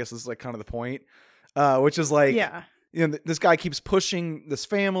line, which I guess is like kind of the point, which is like, this guy keeps pushing this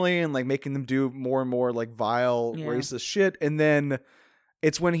family and like making them do more and more like vile racist shit. And then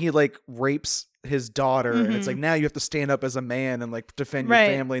it's when he like rapes his daughter and it's like, now you have to stand up as a man and like defend your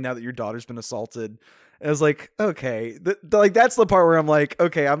family now that your daughter's been assaulted. And I was like, okay, like that's the part where I'm like,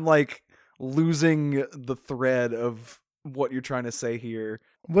 okay, I'm like losing the thread of what you're trying to say here.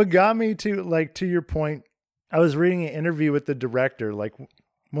 What got me to your point, I was reading an interview with the director, like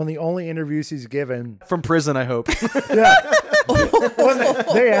one of the only interviews he's given. From prison, I hope. Yeah.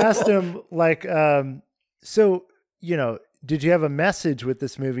 They asked him like, so, did you have a message with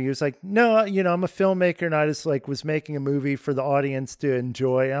this movie? He was like, no, I'm a filmmaker and I just like was making a movie for the audience to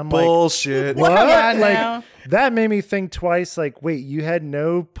enjoy. I'm bullshit. Like, what? Like that made me think twice. Like, wait, you had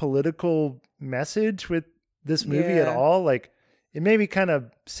no political message with this movie at all? Like, it made me kind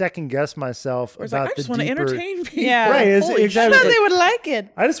of second guess myself about I just the want to deeper... entertain people. Yeah. Right. Holy exactly. shit. they would like it.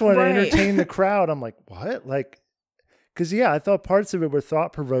 I just want to Right. entertain the crowd. I'm like, what? Like, because I thought parts of it were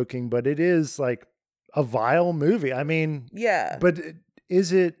thought provoking, but it is like a vile movie. I mean, Yeah. but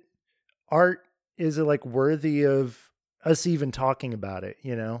is it art? Is it like worthy of us even talking about it?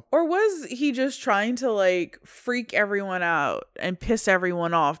 Or was he just trying to like freak everyone out and piss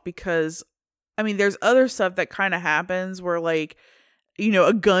everyone off? Because I mean, there's other stuff that kind of happens where like,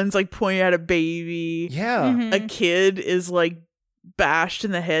 a gun's like pointing at a baby. Yeah. A kid is like bashed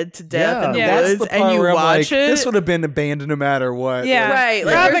in the head to death in the That's woods, the part and you where I'm watch like, it. this would have been abandoned no matter what. Yeah. Right.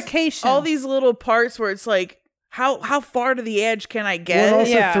 Like, there's Provocation. all these little parts where it's like, how far to the edge can I Well, get? and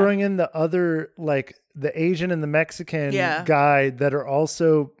also Yeah. throwing in the other, like the Asian and the Mexican Yeah. guy that are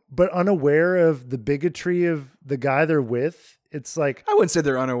also, but unaware of the bigotry of the guy they're with. It's like, I wouldn't say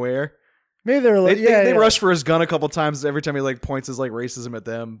they're unaware. maybe they're like, They rush for his gun a couple times every time he like points his like racism at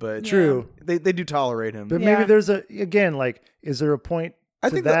them, but True. they do tolerate him. But Yeah. maybe there's like, is there a point I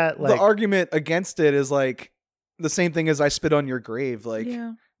to think that? the argument against it is like the same thing as I Spit on Your Grave. Like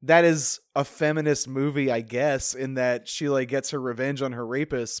that is a feminist movie, I guess, in that she like gets her revenge on her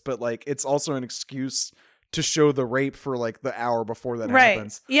rapist, but like it's also an excuse to show the rape for like the hour before that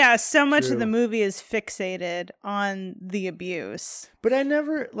happens. Yeah, so much True. of the movie is fixated on the abuse. But I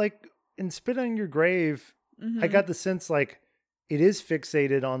never, like, in Spit on Your Grave, I got the sense, like, it is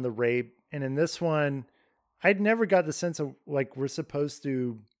fixated on the rape. And in this one, I'd never got the sense of, like, we're supposed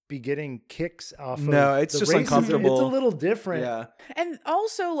to be getting kicks off of No, it's the just racism. uncomfortable. It's a little different. Yeah. And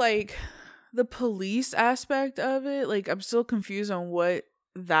also like the police aspect of it, like I'm still confused on what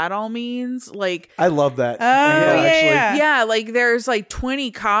that all means. Like, I love that. Oh, angle, yeah. yeah, like there's like 20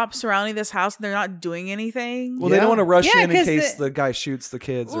 cops surrounding this house and they're not doing anything. Well, they don't want to rush Yeah, in 'cause case the guy shoots the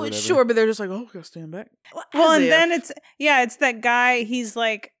kids or Well, whatever. sure, but they're just like, oh, gotta stand back. Well, As and if. then it's that guy, he's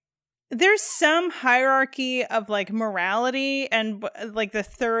like, there's some hierarchy of like morality, and like the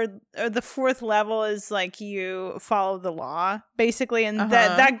third or the fourth level is like you follow the law basically, and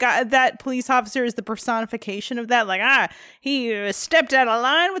that guy, that police officer is the personification of that. Like, he stepped out of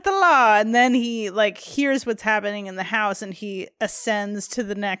line with the law, and then he like hears what's happening in the house and he ascends to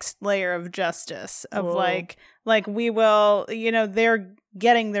the next layer of justice of like we will, they're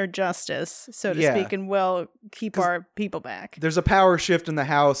getting their justice, so to speak, and we'll keep our people back. There's a power shift in the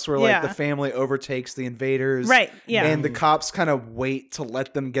house where like Yeah. the family overtakes the invaders. Right, yeah. And the cops kind of wait to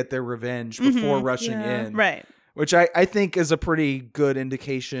let them get their revenge before rushing in. Right. Which I think is a pretty good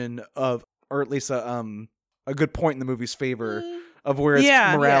indication of, or at least a good point in the movie's favor of where its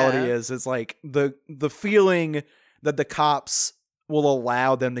morality is. It's like the feeling that the cops will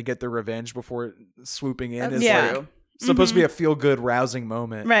allow them to get their revenge before swooping in is like supposed to be a feel good, rousing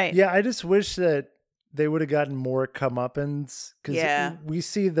moment. Right. Yeah, I just wish that they would have gotten more comeuppance, because we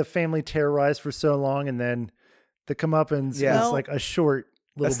see the family terrorized for so long, and then the comeuppance is like a short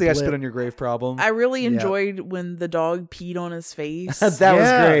That's the I spit on your grave problem. I really enjoyed when the dog peed on his face. That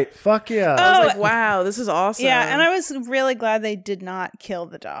was great. Fuck yeah. I was like, wow, this is awesome. Yeah, and I was really glad they did not kill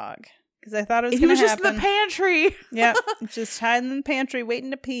the dog because I thought it was he going to was happen. just in the pantry. Yeah, just hiding in the pantry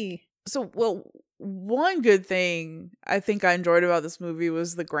waiting to pee. So, one good thing I think I enjoyed about this movie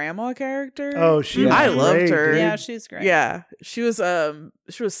was the grandma character. Oh, she was I loved great, her. dude. Yeah, she's great. Yeah, she was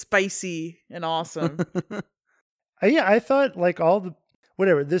spicy and awesome. Yeah, I thought like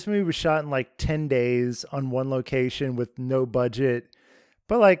this movie was shot in like 10 days on one location with no budget.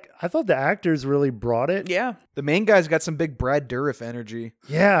 But like, I thought the actors really brought it. Yeah. The main guy's got some big Brad Dourif energy.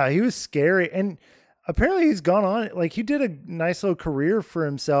 Yeah, he was scary. And apparently he's gone on, like he did a nice little career for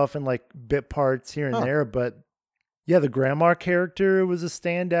himself in like bit parts here and there. But yeah, the grandma character was a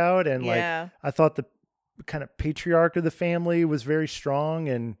standout. And like, I thought the kind of patriarch of the family was very strong.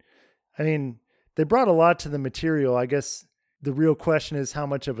 And I mean, they brought a lot to the material. I guess the real question is how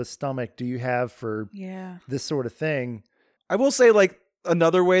much of a stomach do you have for this sort of thing? I will say like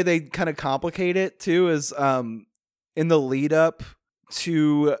another way they kind of complicate it too is in the lead up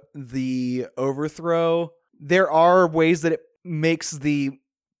to the overthrow, there are ways that it makes the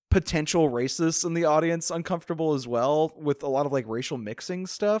potential racists in the audience uncomfortable as well with a lot of like racial mixing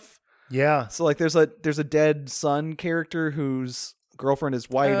stuff. Yeah. So like there's a dead son character whose girlfriend is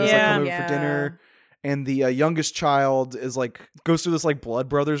white and is like coming over for dinner. And the youngest child is like goes through this like blood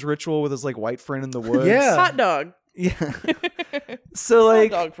brothers ritual with his like white friend in the woods. Yeah. Hot dog. Yeah. So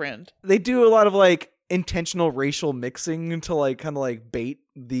like hot dog friend. They do a lot of like intentional racial mixing to like kind of like bait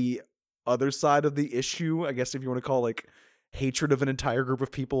the other side of the issue. I guess if you want to call like hatred of an entire group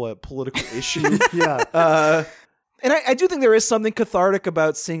of people a political issue. Yeah. And I do think there is something cathartic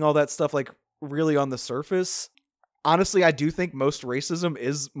about seeing all that stuff like really on the surface. Honestly, I do think most racism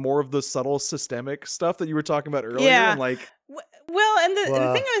is more of the subtle systemic stuff that you were talking about earlier. Yeah. And like, well, and the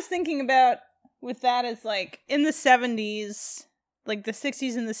thing I was thinking about with that is like in the 70s, like the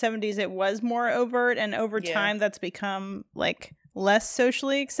 60s and the 70s, it was more overt. And over time, that's become like less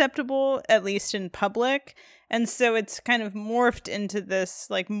socially acceptable, at least in public. And so it's kind of morphed into this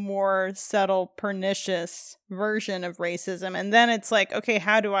like more subtle, pernicious version of racism. And then it's like, okay,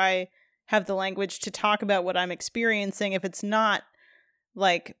 how do I have the language to talk about what I'm experiencing if it's not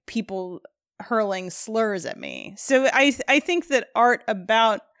like people hurling slurs at me? So I think that art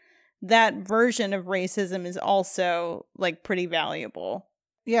about that version of racism is also like pretty valuable.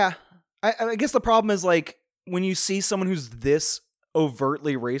 Yeah. I guess the problem is like when you see someone who's this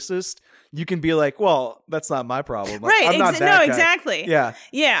overtly racist, you can be like, well, that's not my problem. Like, Right. I'm not that guy. Exactly. Yeah.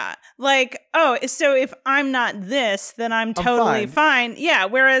 Yeah. Like, oh, so if I'm not this, then I'm totally fine. Yeah.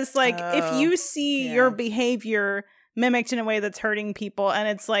 Whereas like if you see your behavior mimicked in a way that's hurting people and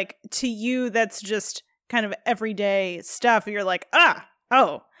it's like to you, that's just kind of everyday stuff. You're like,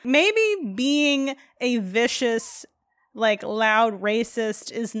 maybe being a vicious, like loud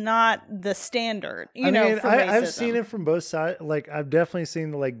racist is not the standard, for racism. I've seen it from both sides. Like I've definitely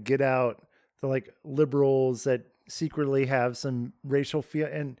seen the like Get Out, the like liberals that secretly have some racial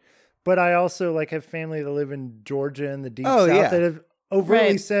but I also like have family that live in Georgia and the deep South that have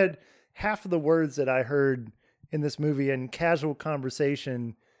overtly said half of the words that I heard in this movie in casual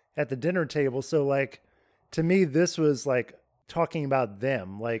conversation at the dinner table. So like to me, this was like talking about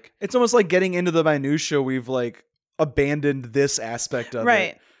them. Like it's almost like getting into the minutia. We've like abandoned this aspect of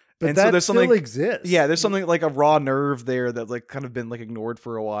it. But and that so there's still something exists. Yeah, there's something like a raw nerve there that's like kind of been like ignored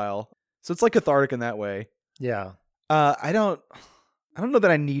for a while. So it's like cathartic in that way. Yeah. I don't know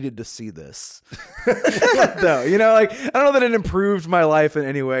that I needed to see this. No, like I don't know that it improved my life in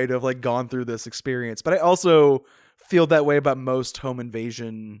any way to have like gone through this experience. But I also feel that way about most home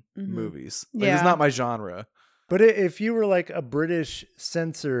invasion movies. Like, it's not my genre. But if you were like a British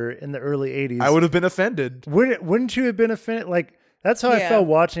censor in the early 80s, I would have been offended. Wouldn't you have been offended? Like, that's how I felt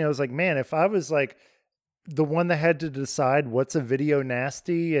watching. I was like, man, if I was like the one that had to decide what's a video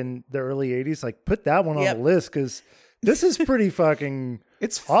nasty in the early 80s, like put that one on the list because this is pretty fucking...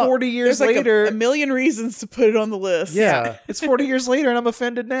 It's 40 years later. A million reasons to put it on the list. Yeah. It's 40 years later and I'm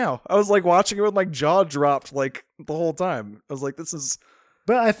offended now. I was like watching it with like jaw dropped like the whole time. I was like, this is...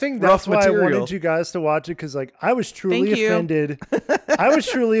 But I think that's why I wanted you guys to watch it because, like, I was truly offended. I was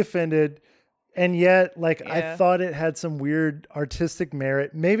truly offended, and yet, like, I thought it had some weird artistic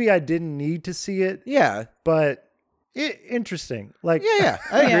merit. Maybe I didn't need to see it. Yeah, but interesting. Like, I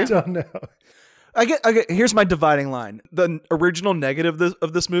agree. I don't know. I get. Here's my dividing line: the original negative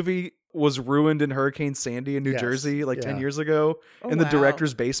of this movie was ruined in Hurricane Sandy in New Jersey, like 10 years ago, in the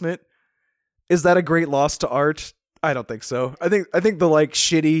director's basement. Is that a great loss to art? I don't think so. I think the like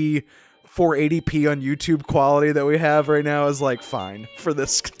shitty 480p on YouTube quality that we have right now is like fine for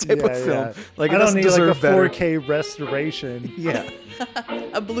this type of film. Like, it I don't doesn't need deserve like a better. 4K restoration. Yeah.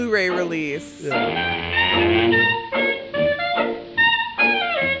 A Blu-ray release.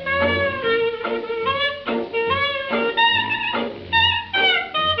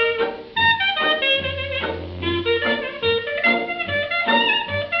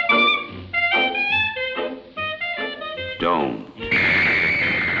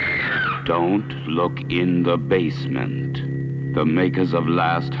 Don't look in the basement. The makers of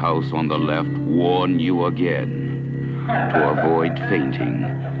Last House on the Left warn you again. To avoid fainting,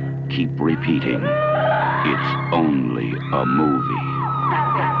 keep repeating. It's only a movie.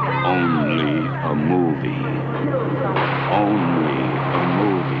 Only a movie. Only a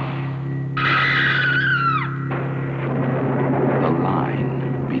movie. The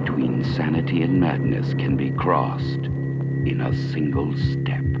line between sanity and madness can be crossed in a single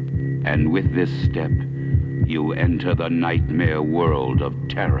step. And with this step, you enter the nightmare world of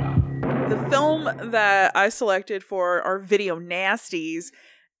terror. The film that I selected for our video Nasties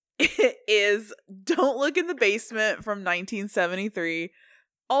is Don't Look in the Basement from 1973,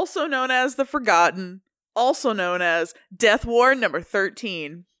 also known as The Forgotten, also known as Death War Number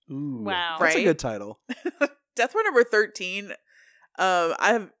 13. Ooh, Wow. That's a Right? good title. Death War Number 13,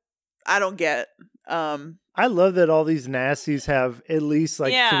 I don't get. I love that all these nasties have at least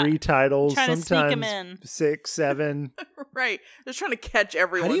like Yeah. 3 titles, Trying to sneak 'em sometimes in. 6, 7. Right. Just trying to catch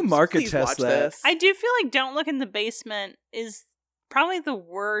everyone. How do you Just market please test watch that? this. I do feel like Don't Look in the Basement is probably the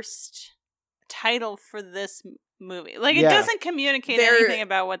worst title for this movie. Like, it Yeah. doesn't communicate There anything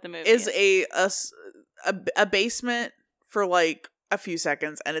about what the movie is is. a basement for like a few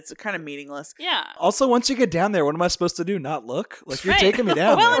seconds, and it's kind of meaningless. Yeah. Also, once you get down there, what am I supposed to do? Not look? Like, you're Right. taking me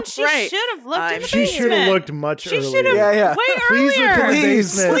down Well, there. and she Right. should have looked in the She basement. should have looked much She earlier. should have Yeah, yeah. way Please earlier. look in the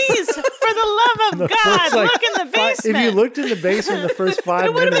basement. Please, for the love of The God, first, like, look in the basement. If you looked in the basement the first 5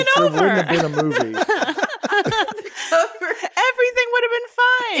 It would've been minutes, it over. wouldn't have been a movie. Everything would have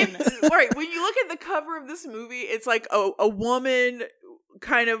been fine. Right. When you look at the cover of this movie, it's like a woman,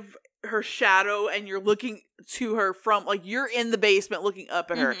 kind of her shadow, and you're looking to her from, like, you're in the basement looking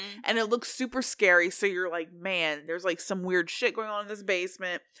up at her, and it looks super scary. So you're like, man, there's like some weird shit going on in this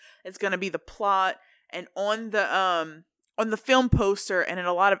basement. It's gonna be the plot. And on the film poster and in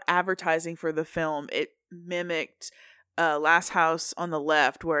a lot of advertising for the film, it mimicked Last House on the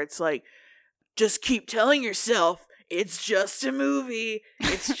Left, where it's like, just keep telling yourself it's just a movie.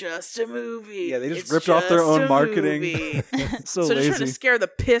 It's just a movie. Yeah, they just It's ripped off their just own a marketing. movie." so So just trying to lazy. scare the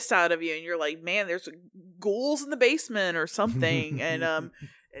piss out of you, and you're like, man, there's ghouls in the basement or something. And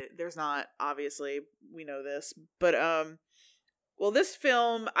there's not, obviously, we know this. But well, this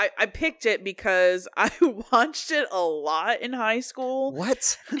film, I picked it because I watched it a lot in high school.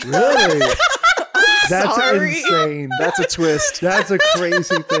 What? Really? That's Sorry. insane. That's a twist. That's a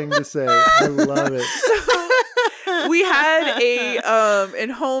crazy thing to say. I love it. We had in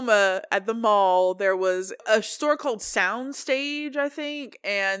Homa at the mall, there was a store called Soundstage, I think,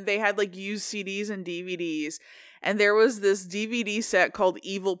 and they had like used CDs and DVDs. And there was this DVD set called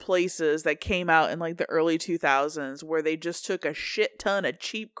Evil Places that came out in like the early 2000s, where they just took a shit ton of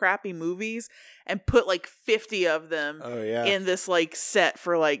cheap, crappy movies and put like 50 of them Oh, yeah. in this like set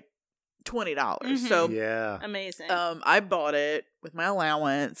for like $20. Mhm. So Yeah. Amazing. I bought it with my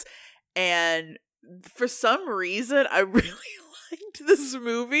allowance, and for some reason I really liked this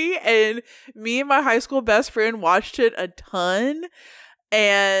movie, and me and my high school best friend watched it a ton,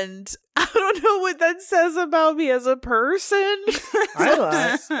 and I don't know what that says about me as a person.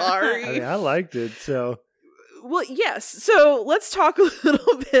 Sorry. I liked it. So Well, yes. So let's talk a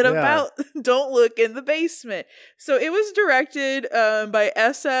little bit Yeah. about Don't Look in the Basement. So it was directed by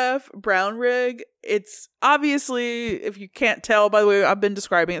SF Brownrigg. It's obviously, if you can't tell by the way I've been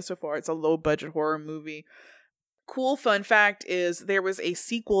describing it so far, it's a low budget horror movie. Cool fun fact is there was a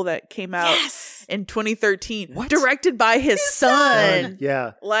sequel that came out in 2013, What? directed by his son.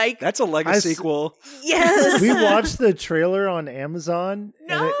 yeah. Like, That's a Lego I s- sequel. yes. We watched the trailer on Amazon. and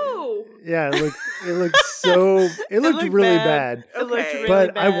No. it looked looked really bad. bad. It looked Okay. really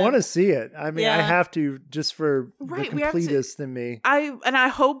But I bad. want to see it. I mean, I Yeah. have to just for Right, the we have to- completist in me. I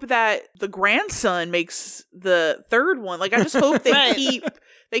hope that the grandson makes the third one. Like, I just hope they Right.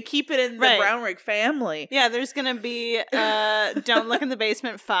 keep it in the Right. Brownrigg family. Yeah, there's gonna be Don't Look in the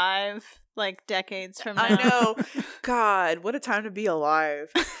Basement 5, like decades from now. I know. God, what a time to be alive.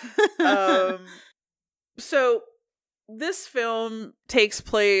 So this film takes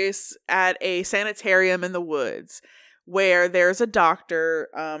place at a sanitarium in the woods where there's a doctor,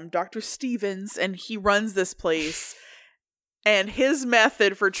 Dr. Stevens, and he runs this place. And his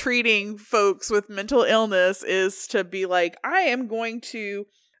method for treating folks with mental illness is to be like, I am going to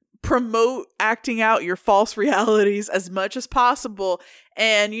promote acting out your false realities as much as possible.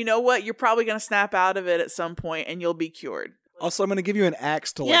 And you know what? You're probably going to snap out of it at some point and you'll be cured. Also, I'm going to give you an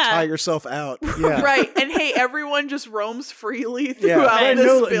axe to tie yourself out. Yeah. Right. And hey, everyone just roams freely throughout Right, this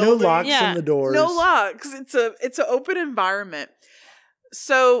no building. locks in the doors. No locks. It's an open environment.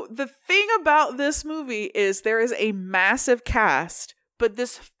 So the thing about this movie is there is a massive cast, but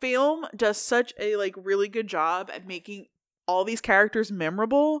this film does such a really good job at making all these characters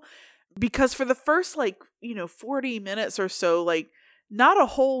memorable, because for the first 40 minutes or so, not a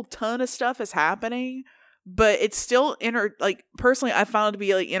whole ton of stuff is happening, but it's still personally I found it to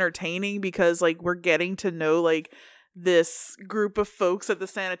be entertaining, because we're getting to know this group of folks at the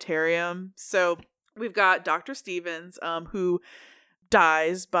sanitarium. So we've got Dr. Stevens, who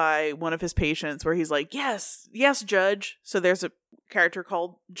dies by one of his patients, where he's like, yes, Judge. So there's a character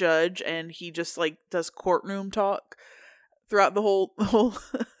called Judge, and he just does courtroom talk throughout the whole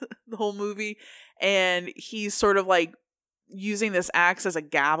the whole movie, and he's sort of using this axe as a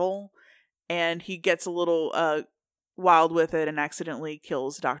gavel, and he gets a little wild with it and accidentally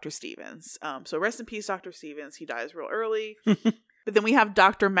kills Dr. Stevens. So rest in peace, Dr. Stevens. He dies real early. But then we have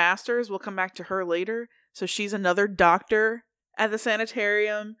Dr. Masters. We'll come back to her later. So she's another doctor at the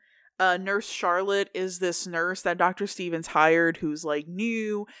sanitarium. Nurse Charlotte is this nurse that Dr. Stevens hired, who's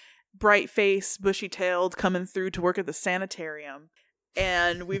new, bright face, bushy tailed, coming through to work at the sanitarium.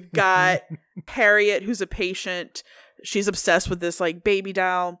 And we've got Harriet, who's a patient. She's obsessed with this baby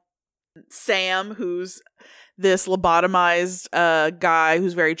doll. Sam, who's this lobotomized guy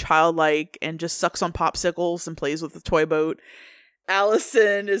who's very childlike and just sucks on popsicles and plays with the toy boat.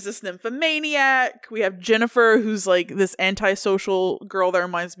 Allison is this nymphomaniac. We have Jennifer, who's this antisocial girl that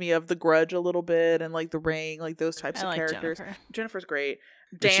reminds me of The Grudge a little bit, and The Ring, those types of characters. Jennifer's great.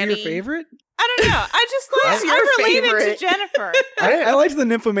 Danny. Is she your favorite? I don't know. I just I'm related to Jennifer. I liked the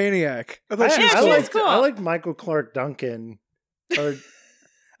nymphomaniac. I thought she was cool. Cool. I liked Michael Clark Duncan.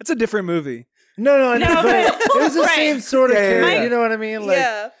 That's a different movie. No, but it was the same sort of character. You know what I mean?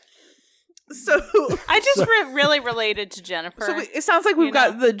 Yeah. So I just really related to Jennifer. So it sounds like we've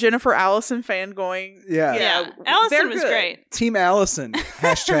got the Jennifer Allison fan going. Yeah. Allison was great. Team Allison.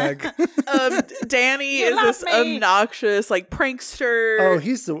 Hashtag. Danny is this obnoxious prankster.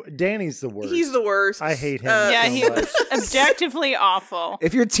 Oh, Danny's the worst. He's the worst. I hate him. He was objectively awful.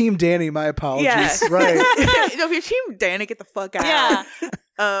 If you're Team Danny, my apologies. Yeah. Right. If you're Team Danny, get the fuck out.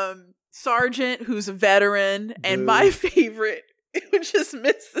 Yeah. Sergeant, who's a veteran, and my favorite, which is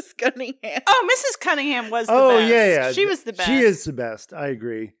Mrs. Cunningham. Oh, Mrs. Cunningham was the best. Yeah. She was the best. She is the best. I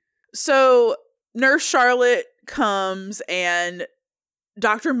agree. So Nurse Charlotte comes, and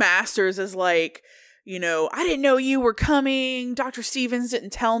Dr. Masters is I didn't know you were coming. Dr. Stevens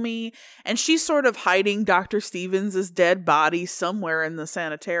didn't tell me. And she's sort of hiding Dr. Stevens' dead body somewhere in the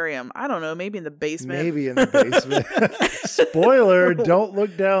sanitarium. I don't know, maybe in the basement. Maybe in the basement. Spoiler, don't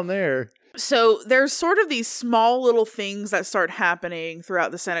look down there. So there's sort of these small little things that start happening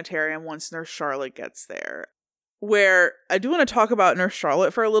throughout the sanitarium once Nurse Charlotte gets there. Where I do want to talk about Nurse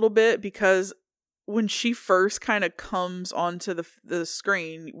Charlotte for a little bit, because when she first kind of comes onto the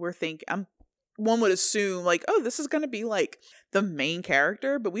screen, one would assume this is going to be the main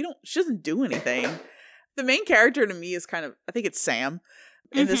character, but she doesn't do anything. The main character to me is I think it's Sam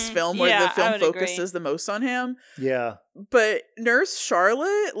in this film, where the film focuses the most on him. Yeah. But Nurse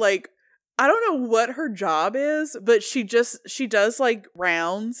Charlotte, I don't know what her job is, but she does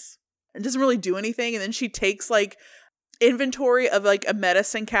rounds and doesn't really do anything. And then she takes inventory of a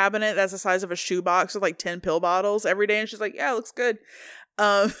medicine cabinet that's the size of a shoebox with 10 pill bottles every day. And she's like, yeah, it looks good.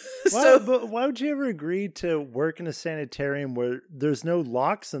 But why would you ever agree to work in a sanitarium where there's no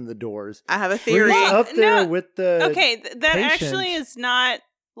locks in the doors? I have a theory. Up there with the that actually is not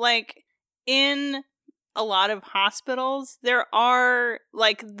in a lot of hospitals. There are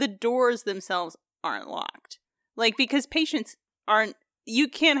the doors themselves aren't locked, because patients aren't. You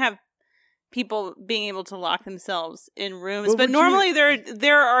can't have people being able to lock themselves in rooms, but normally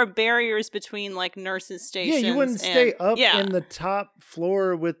there are barriers between nurses' stations. Yeah, you wouldn't stay up in the top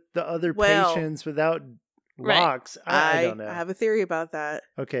floor with the other patients without locks. I don't know. I have a theory about that.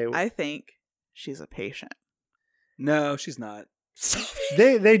 Okay, I think she's a patient. No, she's not.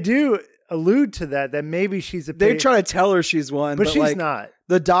 They do allude to that maybe she's a patient. They try to tell her she's one, but she's not.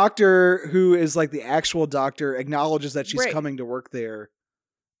 The doctor, who is the actual doctor, acknowledges that she's coming to work there.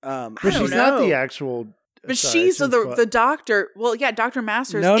 But she's not the actual. But she's the doctor. Well, yeah, Dr.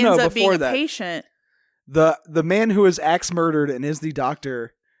 Masters ends up being a patient. The man who is axe murdered and is the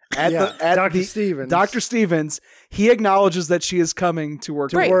doctor at Dr. Stevens. Dr. Stevens, he acknowledges that she is coming to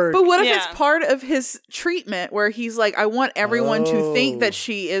work. Right. work. But what if Yeah. it's part of his treatment where he's like, I want everyone to think that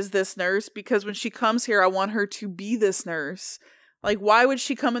she is this nurse because when she comes here, I want her to be this nurse. Like, why would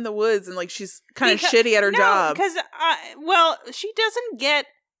she come in the woods and like she's kind of shitty at her job? Because, she doesn't get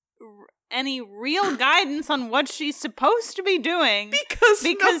any real guidance on what she's supposed to be doing because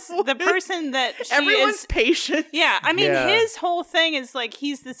the person that she everyone's patient. Yeah, I mean, Yeah. his whole thing is like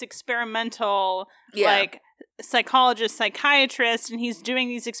he's this experimental, Yeah. like psychologist, psychiatrist, and he's doing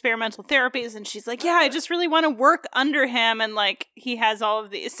these experimental therapies, and she's like, yeah, I just really want to work under him, and like he has all of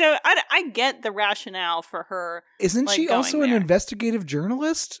these. So I get the rationale for her. Isn't like, she going also an there. investigative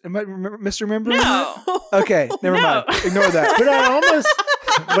journalist? Am I misremembering that? No. Okay, never No. mind. Ignore that. But I almost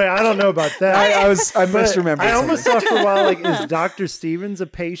wait. I don't know about that. I But misremembered. I almost something. thought for a while, like, is Dr. Stevens a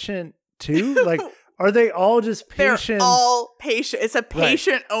patient too? Like, are they all just They're patients? all patient. It's a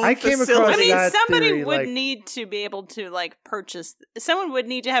patient-owned I came across facility. I mean, that somebody theory, would like- need to be able to like purchase. Someone would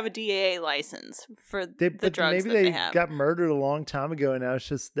need to have a DAA license for the But drugs maybe that they they have. got murdered a long time ago, and now it's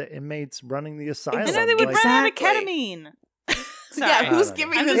just the inmates running the asylum. I know they would Like, run out of Exactly. ketamine. Sorry. Yeah, who's I don't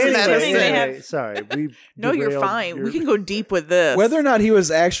giving I'm this just Anyway, assuming they medicine? have- sorry. We No, you're derailed fine. your- We can go deep with this. Whether or not he was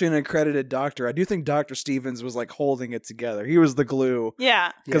actually an accredited doctor, I do think Dr. Stevens was like holding it together. He was the glue.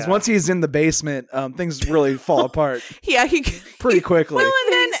 Yeah. Because Yeah. once he's in the basement, things really fall apart Yeah, he pretty quickly. Well,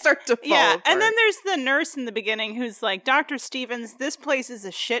 and then start to fall Yeah, apart. and then there's the nurse in the beginning who's like, Dr. Stevens, this place is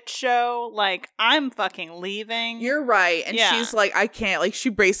a shit show. Like, I'm fucking leaving. You're right. And Yeah. she's like, I can't. Like, she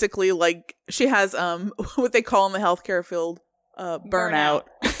basically, like, she has, what they call in the healthcare field, burnout.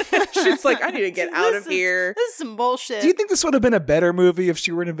 She's like, I need to get out of here. This is some bullshit. Do you think this would have been a better movie if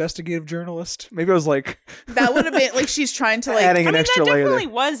she were an investigative journalist? Maybe I was like That would have been, like, she's trying to, like, adding I an mean, extra that layer definitely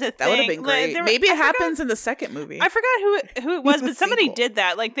there. was a thing. that would have been great. Like, Maybe I it forgot- happens in the second movie. I forgot who it was, The but somebody sequel. did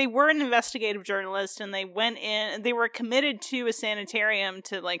that. Like, they were an investigative journalist, and they went in. They were committed to a sanitarium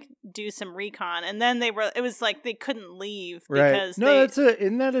to like do some recon, and then it was like they couldn't leave Right. because No, they.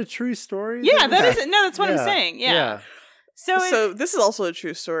 isn't that a true story? Yeah, that is. No, that's what I'm Yeah. saying. Yeah. So, So this is also a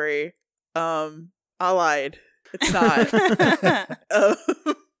true story. I lied. It's not.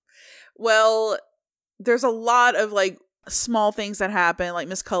 Well, there's a lot of like small things that happen. Like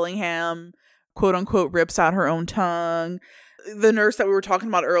Miss Cullingham, quote unquote, rips out her own tongue. The nurse that we were talking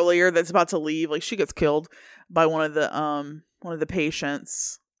about earlier that's about to leave, like she gets killed by one of the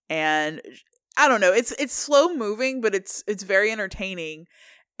patients. And I don't know. It's slow moving, but it's very entertaining.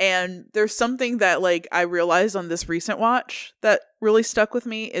 And there's something that like I realized on this recent watch that really stuck with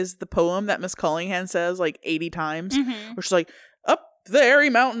me is the poem that Miss Cullingham says like 80 times. Mhm. Where she's like, up the airy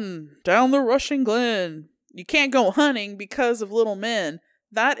mountain, down the rushing glen. You can't go hunting because of little men.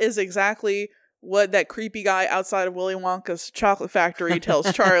 That is exactly what that creepy guy outside of Willy Wonka's chocolate factory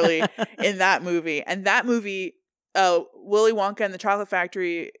tells Charlie in that movie. And that movie, Willy Wonka and the Chocolate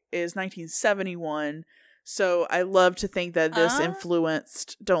Factory, is 1971. So I love to think that this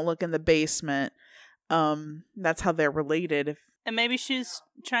influenced Don't Look in the Basement. That's how they're related. and maybe she was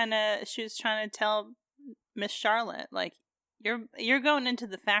trying to tell Miss Charlotte, like, you're going into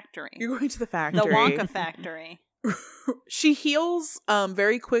the factory, You're going to the factory. the Wonka factory. She heals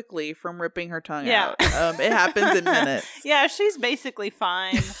very quickly from ripping her tongue Yeah. out. It happens in minutes. Yeah, she's basically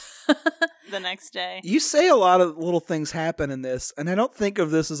fine the next day. You say a lot of little things happen in this, and I don't think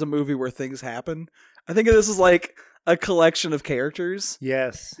of this as a movie where things happen. I think of this as like a collection of characters.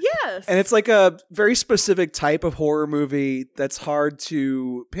 Yes. Yes. And it's like a very specific type of horror movie that's hard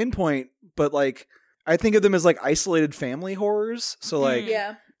to pinpoint, but like I think of them as like isolated family horrors. So like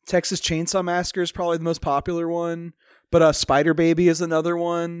yeah. Texas Chainsaw Massacre is probably the most popular one, but Spider Baby is another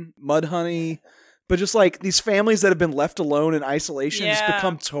one, Mudhoney. But just like these families that have been left alone in isolation just Yeah.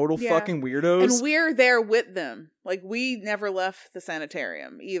 become total Yeah. fucking weirdos. And we're there with them. Like, we never left the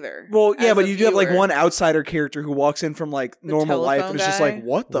sanitarium either. Well, yeah, as but a you do have like viewer. one outsider character who walks in from like normal life and telephone it's just guy? like,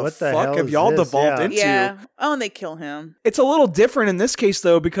 what the What the fuck hell have is y'all this? devolved Yeah. into? Yeah. Oh, and they kill him. It's a little different in this case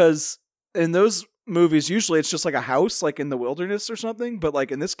though, because in those movies usually it's just like a house like in the wilderness or something, but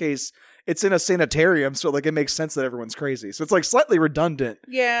like in this case it's in a sanitarium, so like it makes sense that everyone's crazy. So it's like slightly redundant.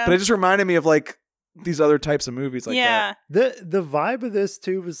 Yeah. But it just reminded me of like these other types of movies like yeah. that. The vibe of this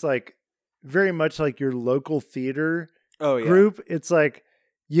too was like very much like your local theater Oh yeah. group. It's like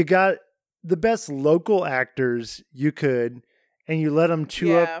you got the best local actors you could, and you let them chew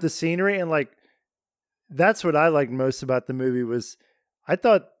Yeah. up the scenery. And like that's what I liked most about the movie was I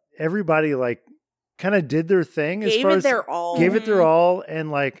thought everybody like kind of did their thing as Gave far it as their all. gave it their all,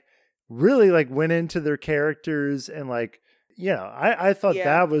 and like really like went into their characters, and like I thought Yeah.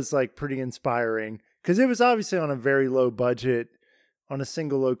 that was like pretty inspiring because it was obviously on a very low budget on a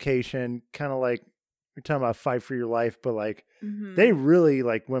single location, kind of like we're talking about Fight for Your Life, but like they really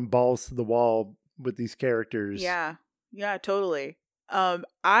like went balls to the wall with these characters. Yeah. Yeah, totally.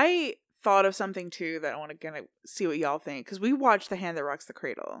 I thought of something too that I want to kind of see what y'all think, because we watched The Hand That Rocks the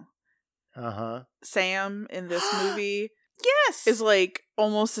Cradle. Sam in this movie is like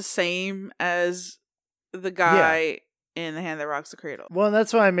almost the same as the guy in The Hand That Rocks the Cradle. Well, and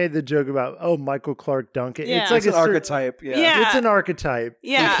that's why I made the joke about Michael Clark Duncan. Yeah. It's like an archetype. Yeah. It's an archetype.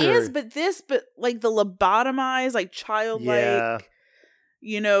 Yeah. for It sure. is, but like the lobotomized, like childlike,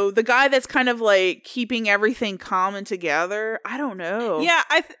 the guy that's kind of like keeping everything calm and together. I don't know. Yeah,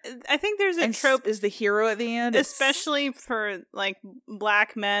 I think there's a trope is the hero at the end, especially for like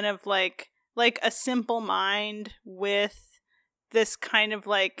black men, of like a simple mind with this kind of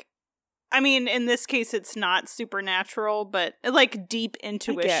like, I mean, in this case it's not supernatural, but like deep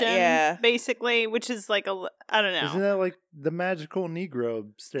intuition, basically, which is like I don't know. Isn't that like the magical Negro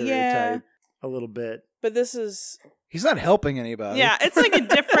stereotype a little bit? But this is... He's not helping anybody. Yeah, it's like a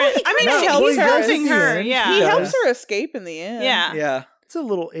different... I mean, he's he helping her. Yeah. He helps her escape in the end. Yeah. Yeah. It's a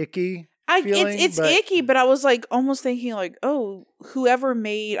little icky. It's icky, but I was like almost thinking like, oh, whoever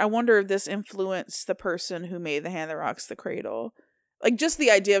made... I wonder if this influenced the person who made The Hand That Rocks the Cradle. Like, just the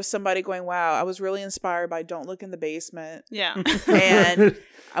idea of somebody going, wow, I was really inspired by Don't Look in the Basement. Yeah. And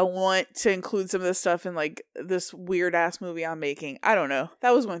I want to include some of this stuff in, like, this weird-ass movie I'm making. I don't know.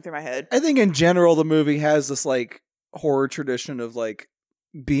 That was going through my head. I think in general, the movie has this, like, horror tradition of, like,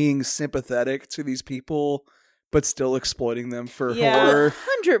 being sympathetic to these people, but still exploiting them for horror.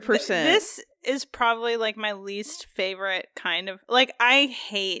 100%. This is probably, like, my least favorite kind of... Like, I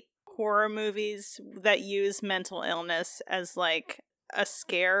hate horror movies that use mental illness as, like, a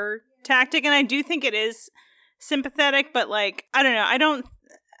scare tactic, and I do think it is sympathetic, but like I don't know,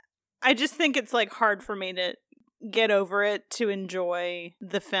 I just think it's like hard for me to get over it to enjoy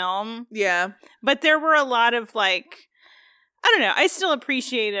the film. Yeah. But there were a lot of like, I don't know, I still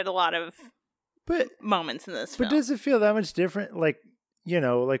appreciated a lot of moments in this film. But does it feel that much different? Like,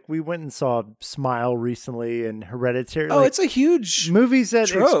 like we went and saw Smile recently and Hereditary. Oh, like, it's a huge movies that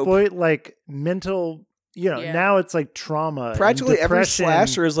trope. exploit like mental. Now it's like trauma. Practically and every depression.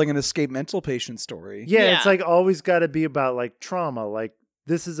 slasher is like an escape mental patient story. Yeah, it's like always got to be about like trauma. Like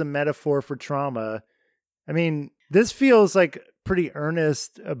this is a metaphor for trauma. I mean, this feels like pretty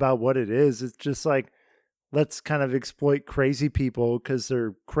earnest about what it is. It's just like, let's kind of exploit crazy people because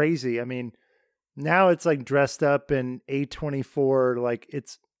they're crazy. I mean, now it's like dressed up in A24, like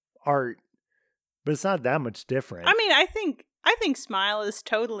it's art, but it's not that much different. I mean, I think Smile is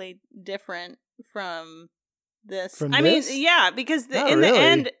totally different from this. Mean, yeah, because the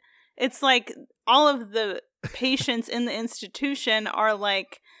end, it's like all of the patients in the institution are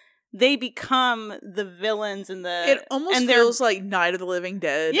like, they become the villains in the... It almost feels like Night of the Living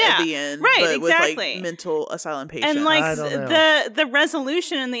Dead at the end. Right, but exactly. With like mental asylum patients. And like the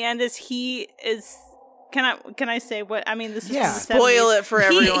resolution in the end is he is... Can I say what I mean? This is spoil it for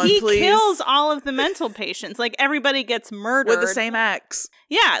everyone. He please. Kills all of the mental patients. Like everybody gets murdered with the same axe.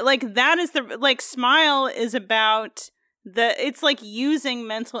 Yeah, like that is the like Smile is about it's like using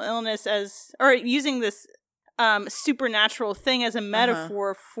mental illness or using this supernatural thing as a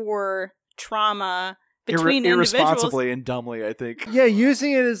metaphor for trauma between individuals. Irresponsibly and dumbly, I think. Yeah,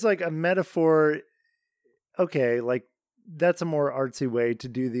 using it as like a metaphor. Okay, like that's a more artsy way to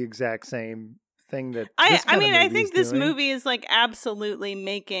do the exact same thing that I mean, I think this movie is like absolutely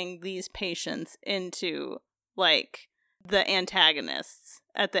making these patients into like the antagonists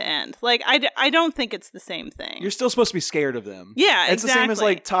at the end. Like I don't think it's the same thing. You're still supposed to be scared of them. Yeah, it's the same as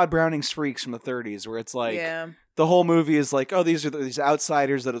like Todd Browning's Freaks from the 30s, where it's like the whole movie is like, oh, these are these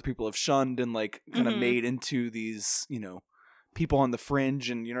outsiders that other people have shunned and like kind of made into these, people on the fringe,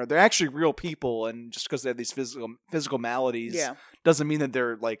 and they're actually real people, and just because they have these physical maladies doesn't mean that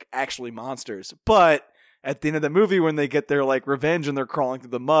they're like actually monsters. But at the end of the movie, when they get their like revenge and they're crawling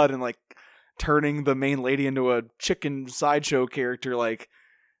through the mud and like turning the main lady into a chicken sideshow character, like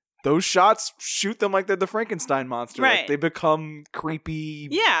those shots shoot them like they're the Frankenstein monster. Right. Like, they become creepy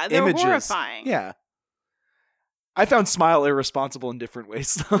they're images. Horrifying. Yeah. I found Smile irresponsible in different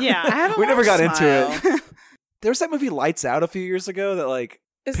ways. Yeah. We never got into it. There was that movie Lights Out a few years ago that like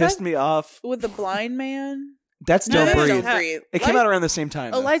pissed me off. With the blind man? That's Don't Breathe. Don't Breathe. It came out around the same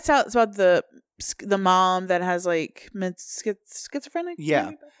time. Oh, Lights Out is about the mom that has like schizophrenic.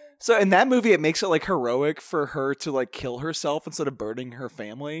 Yeah. So in that movie, it makes it like heroic for her to like kill herself instead of burning her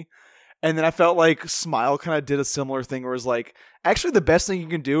family. And then I felt like Smile kind of did a similar thing where it's like, actually the best thing you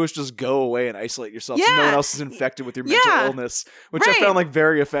can do is just go away and isolate yourself so no one else is infected with your mental illness, which I found like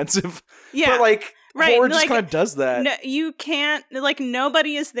very offensive. Yeah. But like horror just kind of does that. No, you can't, like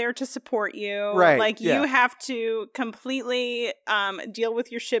nobody is there to support you. Right. Like you have to completely deal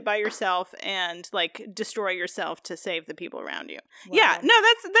with your shit by yourself and like destroy yourself to save the people around you. Wow. Yeah. No,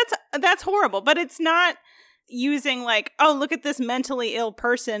 that's horrible, but it's not using like, oh, look at this mentally ill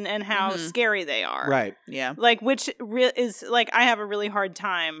person and how scary they are. Right. Yeah. Like, which is like, I have a really hard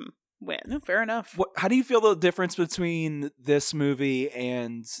time with. No, fair enough. How do you feel the difference between this movie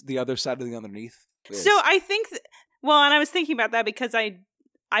and The Other Side of the Underneath is? So I think, well, and I was thinking about that because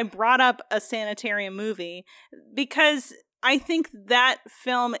I brought up a sanitarium movie because I think that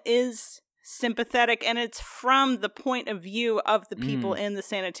film is sympathetic and it's from the point of view of the people in the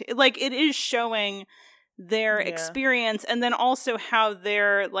sanitarium. Like, it is showing their experience, and then also how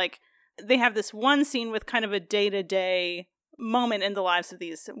they're like, they have this one scene with kind of a day-to-day moment in the lives of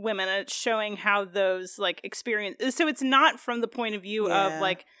these women, and it's showing how those like experience. So it's not from the point of view of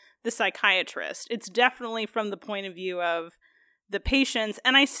like the psychiatrist. It's definitely from the point of view of the patients,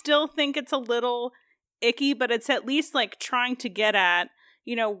 and I still think it's a little icky, but it's at least like trying to get at,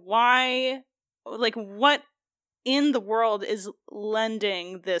 you know, why, like what in the world is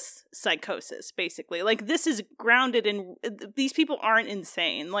lending this psychosis, basically. Like, this is grounded in, these people aren't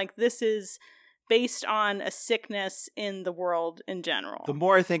insane. Like, this is based on a sickness in the world in general. The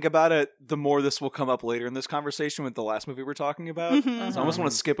more I think about it, the more this will come up later in this conversation with the last movie we're talking about. So I almost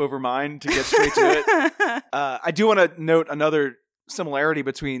want to skip over mine to get straight to it. I do want to note another similarity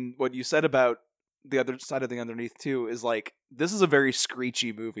between what you said about The Other Side of the Underneath too, is like, this is a very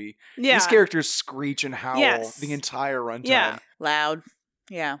screechy movie. Yeah. These characters screech and howl the entire runtime. Yeah. Loud.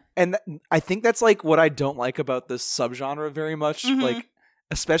 Yeah. And I think that's like what I don't like about this subgenre very much. Like,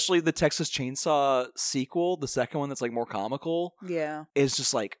 especially the Texas Chainsaw sequel, the second one that's like more comical. Yeah. Is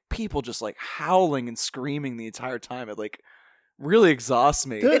just like people just like howling and screaming the entire time. It like really exhausts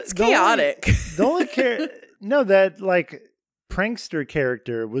me. It's chaotic. The only that like prankster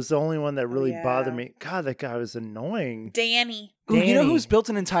character was the only one that really bothered me. God, that guy was annoying. Danny. Ooh, you know who's built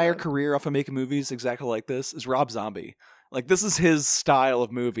an entire career off of making movies exactly like this? Is Rob Zombie. Like, this is his style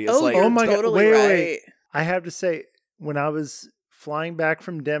of movie. It's like, oh my God. Wait. I have to say, when I was flying back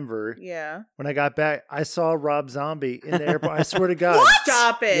from Denver, when I got back, I saw Rob Zombie in the airport. I swear to God. What?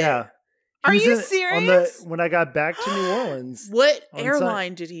 Stop it. Yeah. Are you serious? When I got back to New Orleans. What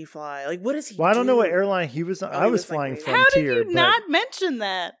airline did he fly? Like, what is he Well, I don't know what airline he was on. I was flying Frontier. How did you not mention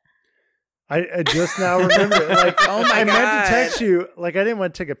that? I just now remember. Like, oh my God. I meant to text you. Like, I didn't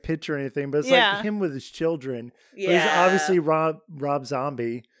want to take a picture or anything, but it's like him with his children. Yeah. It was obviously Rob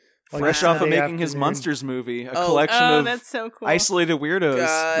Zombie. Like, fresh off of making his Monsters movie, a collection of that's so cool. isolated weirdos.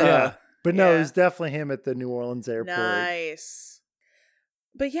 Yeah. But no, it was definitely him at the New Orleans airport. Nice.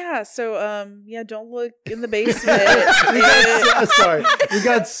 But yeah, so don't look in the basement. Sorry, we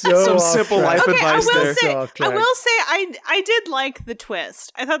got so some simple life advice there. I will say, I did like the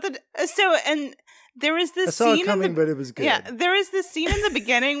twist. I thought that and there was this scene it coming, but it was good. Yeah, there is this scene in the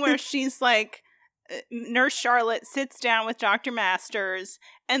beginning where she's like, Nurse Charlotte sits down with Dr. Masters,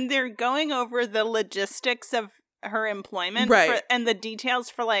 and they're going over the logistics of her employment and the details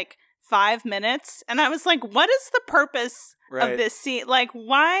for like 5 minutes, and I was like, what is the purpose of this scene? Like,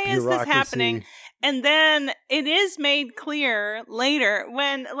 why is this happening? And then it is made clear later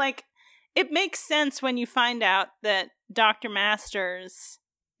when, like, it makes sense when you find out that Dr. Masters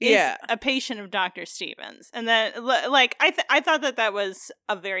is a patient of Dr. Stevens, and then like I thought that was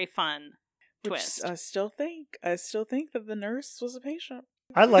a very fun twist. I still think that the nurse was a patient.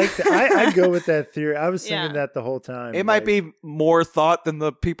 I like that. I go with that theory. I was thinking that the whole time. It might be more thought than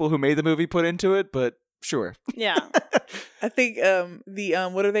the people who made the movie put into it, but sure. Yeah. I think the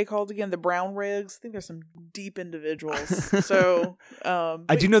what are they called again? The brown rigs. I think there's some deep individuals. So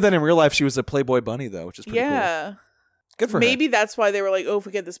I do know that in real life she was a Playboy bunny though, which is pretty cool. Good for her. Maybe that's why they were like, oh, if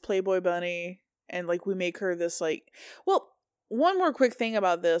we get this Playboy bunny and like we make her this like, well, one more quick thing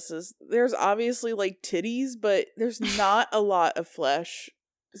about this is there's obviously like titties, but there's not a lot of flesh.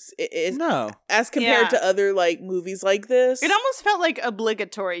 No, as compared to other like movies like this, it almost felt like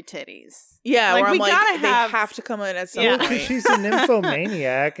obligatory titties. Yeah, like, where I'm like, they have to come in at some point. She's a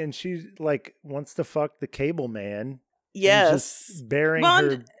nymphomaniac, and she like wants to fuck the cable man. Yes, just bearing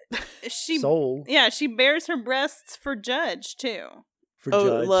her soul. Yeah, she bears her breasts for Judge too. For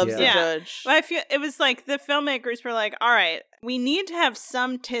Judge, loves yeah. the Yeah. Judge. But I feel it was like the filmmakers were like, all right, we need to have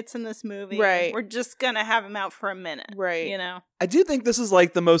some tits in this movie. Right. We're just going to have them out for a minute. Right. You know? I do think this is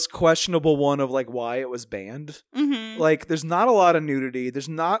like the most questionable one of like why it was banned. Mm-hmm. Like, there's not a lot of nudity. There's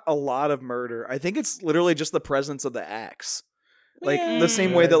not a lot of murder. I think it's literally just the presence of the axe. Like Yeah. the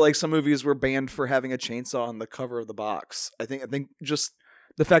same way that like some movies were banned for having a chainsaw on the cover of the box. I think just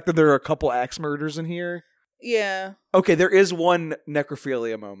the fact that there are a couple axe murders in here. Yeah. Okay, there is one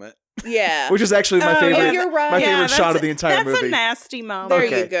necrophilia moment, Yeah. which is actually my Oh, favorite. yeah, you're right. My Yeah, favorite shot that's of the entire That's movie. a nasty moment. There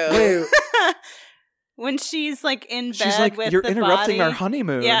Okay. you go. Wait, When she's like in bed She's like, with "You're the interrupting body. our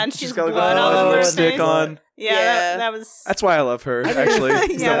honeymoon." Yeah, and she's she's got like a blood all blood over her lipstick face. on. Yeah, Yeah. that was. That's why I love her. Actually,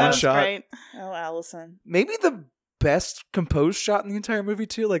 is yeah, that that one was shot. great. Oh, Allison. Maybe the best composed shot in the entire movie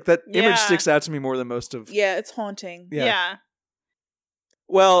too. Like that Yeah. image sticks out to me more than most of. Yeah, it's haunting. Yeah.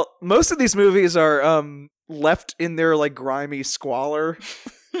 Well, most of these movies are left in their like grimy squalor.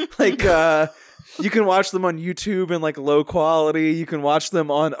 Like you can watch them on YouTube in like low quality. You can watch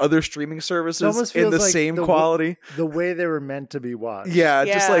them on other streaming services almost in feels the like same the quality. the way they were meant to be watched. Yeah,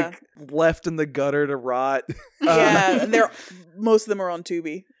 just Yeah. like left in the gutter to rot. Yeah, and most of them are on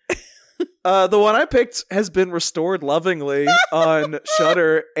Tubi. The one I picked has been restored lovingly on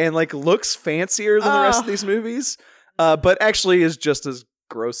Shudder and like looks fancier than the rest of these movies, but actually is just as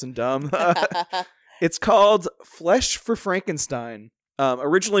gross and dumb. It's called Flesh for Frankenstein.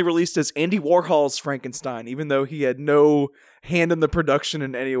 Originally released as Andy Warhol's Frankenstein, even though he had no hand in the production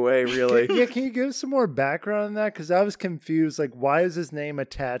in any way, really. Yeah, can you give some more background on that? Because I was confused. Like, why is his name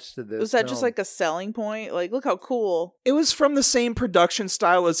attached to this? Was that just film? like a selling point? Like, look how cool. It was from the same production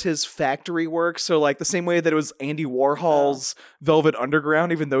style as his factory work, so like the same way that it was Andy Warhol's Velvet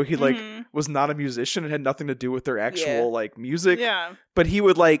Underground, even though he like Mhm. was not a musician and had nothing to do with their actual Yeah. like music. Yeah. But he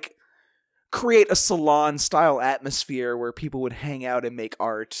would like create a salon style atmosphere where people would hang out and make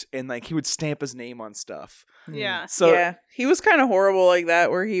art, and like he would stamp his name on stuff. Yeah. So Yeah, he was kind of horrible like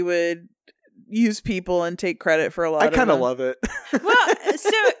that, where he would use people and take credit for a lot. I of kind of them. love it. Well,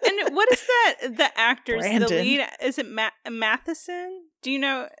 so and what is that? The actors, the Brandon. lead, is it Matheson? Do you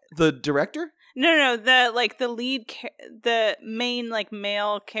know? The director? No, the lead, the main like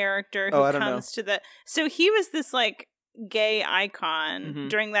male character who Oh, I don't know. comes to the. So he was this like gay icon Mhm.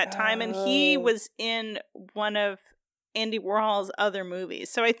 during that time, and he Oh. was in one of Andy Warhol's other movies.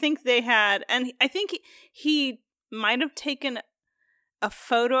 So I think they had, and I think he might have taken a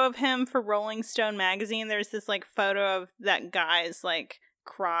photo of him for Rolling Stone magazine. There's this like photo of that guy's like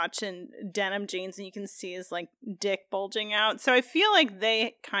crotch and denim jeans, and you can see his like dick bulging out. So I feel like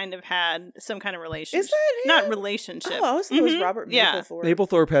they kind of had some kind of relationship. Is that him? Not relationship. Oh, I was thinking it was Mhm. Robert Yeah. Mapplethorpe.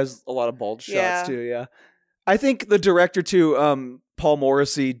 Mapplethorpe has a lot of bulge Yeah. shots too, yeah. I think the director too, Paul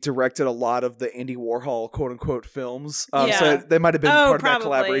Morrissey, directed a lot of the Andy Warhol quote unquote films. So Yeah. they might have been Oh, part of that probably.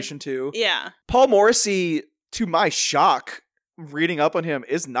 collaboration too. Yeah. Paul Morrissey, to my shock, reading up on him,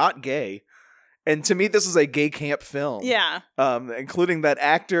 is not gay. And to me, this is a gay camp film. Yeah. Including that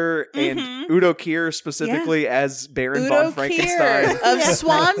actor and Mhm. Udo Kier specifically as Baron Udo von Frankenstein. Kier of Yeah.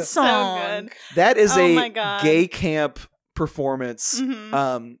 Swan So Song. good. That is Oh a my God. gay camp performance.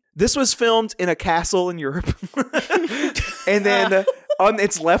 Mhm. This was filmed in a castle in Europe. And then on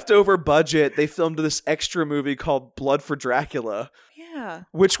its leftover budget, they filmed this extra movie called Blood for Dracula, Yeah.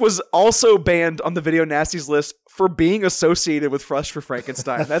 which was also banned on the Video Nasties list for being associated with Flesh for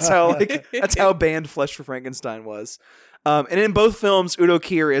Frankenstein. That's how banned Flesh for Frankenstein was. And in both films, Udo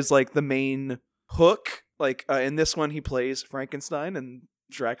Kier is like the main hook. Like in this one, he plays Frankenstein, and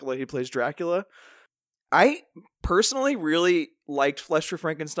Dracula, he plays Dracula. I personally really liked Flesh for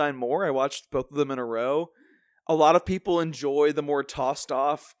Frankenstein more. I watched both of them in a row. A lot of people enjoy the more tossed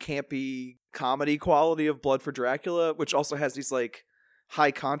off, campy comedy quality of Blood for Dracula, which also has these like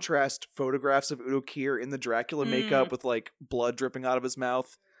high contrast photographs of Udo Kier in the Dracula makeup with like blood dripping out of his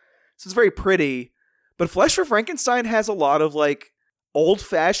mouth. So it's very pretty. But Flesh for Frankenstein has a lot of like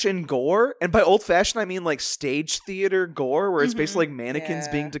old-fashioned gore, and by old-fashioned I mean like stage theater gore, where it's basically like mannequins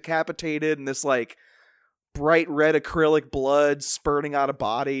Yeah. being decapitated and this like bright red acrylic blood spurting out of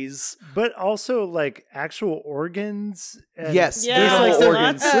bodies. But also like actual organs. And Yes, Yeah. there's There's like like,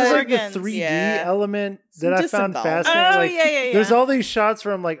 organs. there's like the Organs. 3D Yeah. element that I found disembowelment. fascinating. Oh, Like, yeah. there's all these shots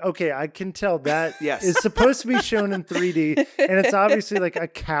where I'm like, okay, I can tell that Yes. is supposed to be shown in 3D, and it's obviously like a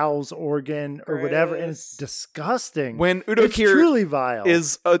cow's organ or whatever, and it's disgusting. When Udo it's Kier truly vile.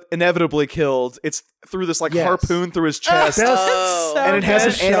 is inevitably killed, it's through this like Yes. harpoon through his chest. Best- Oh. And it has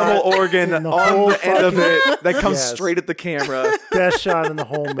Best an animal shot organ in the on whole the end of fucking- it that comes Yes. straight at the camera. best shot in the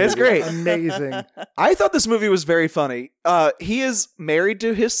whole movie. It's great. Amazing. I thought this movie was very funny. He is married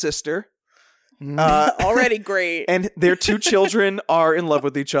to his sister, Already great. And their 2 children are in love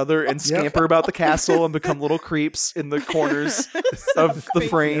with each other and scamper about the castle and become little creeps in the corners of the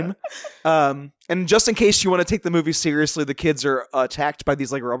frame. And just in case you want to take the movie seriously, the kids are attacked by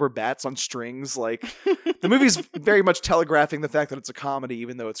these like rubber bats on strings. Like the movie's very much telegraphing the fact that it's a comedy,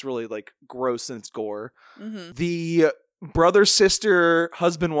 even though it's really like gross in its gore. Mm-hmm. The brother-sister,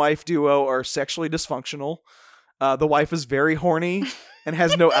 husband-wife duo are sexually dysfunctional. The wife is very horny and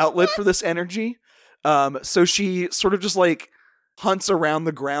has no outlet for this energy. So she sort of just like hunts around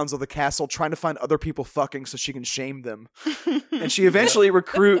the grounds of the castle trying to find other people fucking so she can shame them. And she eventually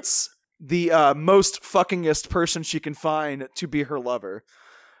recruits the most fuckingest person she can find to be her lover.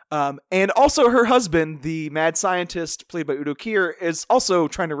 And also her husband, the mad scientist played by Udo Kier, is also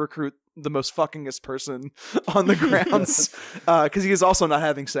trying to recruit the most fuckingest person on the grounds because he is also not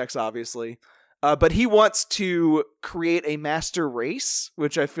having sex, obviously. But he wants to create a master race,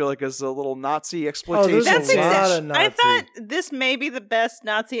 which I feel like is a little Nazi exploitation. That's exactly. I thought this may be the best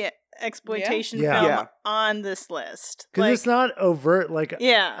Nazi exploitation film on this list. Because it's not overt. Like,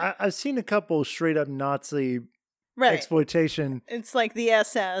 yeah, I've seen a couple straight up Nazi exploitation. It's like the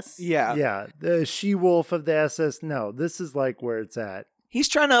SS. Yeah. Yeah. The she-wolf of the SS. No, this is like where it's at. He's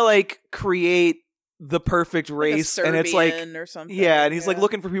trying to like create the perfect race, like and it's like or something. Yeah, and he's like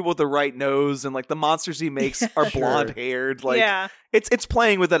looking for people with the right nose, and like the monsters he makes are blonde haired. Like it's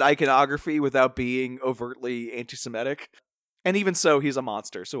playing with that iconography without being overtly anti-Semitic. And even so, he's a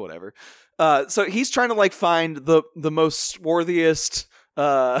monster, so whatever. So he's trying to like find the most swarthiest,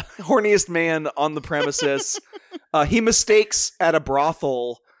 horniest man on the premises. He mistakes at a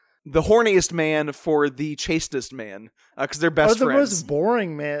brothel the horniest man for the chastest man because they're best friends. The most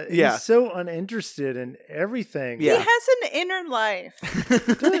boring man. Yeah. He's so uninterested in everything. Yeah. He has an inner life.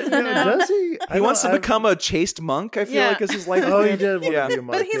 Does he? He wants to become a chaste monk, I feel like, is his life. Oh, he did want to be a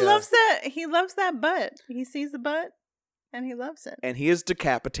monk. But he loves that. He loves that butt. He sees the butt and he loves it. And he is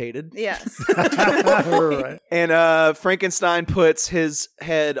decapitated. Yes. Right. And Frankenstein puts his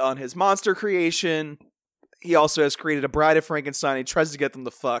head on his monster creation. He also has created a bride of Frankenstein. He tries to get them to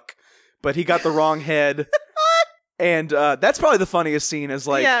fuck, but he got the wrong head. And that's probably the funniest scene is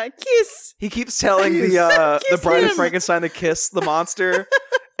like, kiss. He keeps telling the bride of Frankenstein to kiss the monster.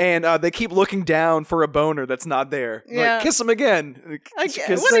 And they keep looking down for a boner that's not there. Yeah. Like, kiss him again.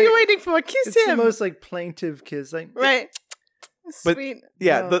 What are you waiting for? Kiss it's him. The most like plaintive kiss. Like, right. But Sweet.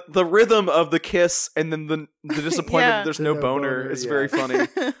 yeah, the rhythm of the kiss and then the disappointment that there's no boner is very funny.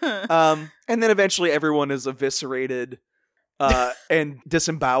 And then eventually everyone is eviscerated and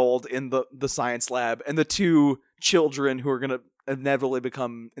disemboweled in the science lab, and the 2 children who are going to inevitably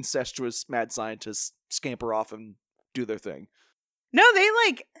become incestuous mad scientists scamper off and do their thing. No, they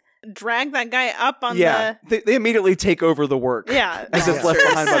like drag that guy up on the... They immediately take over the work. Yeah. As if left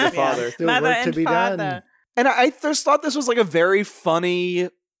behind by the father. Still work to be done. And I just thought this was like a very funny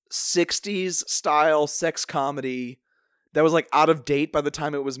 60s style sex comedy that was like out of date by the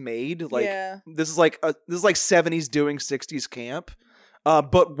time it was made. Like this is like 70s doing 60s camp,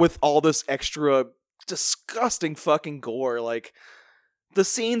 but with all this extra disgusting fucking gore. Like the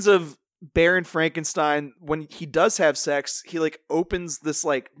scenes of Baron Frankenstein, when he does have sex, he like opens this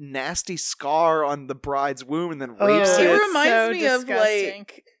like nasty scar on the bride's womb and then rapes it. It reminds me of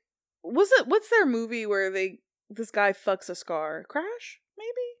like, what's their movie where this guy fucks a scar? Crash, maybe?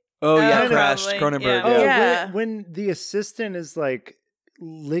 Oh yeah, Crash, probably. Cronenberg. Yeah. When the assistant is like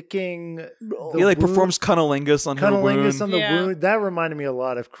licking he like performs cunnilingus on her wound. On the wound. That reminded me a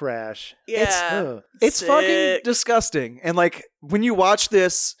lot of Crash. It's fucking disgusting. And like when you watch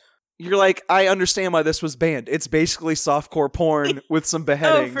this, you're like, I understand why this was banned. It's basically softcore porn with some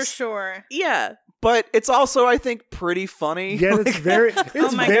beheadings. Oh, for sure. Yeah. But it's also, I think, pretty funny. Yeah, it's very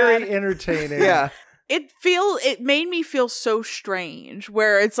entertaining. Yeah. It made me feel so strange,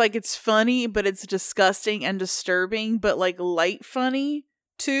 where it's like it's funny, but it's disgusting and disturbing, but like light funny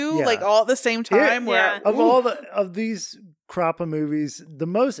too, like all at the same time. Of these crop of movies, the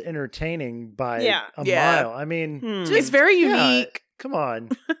most entertaining by a mile. I mean, it's very unique. Come on.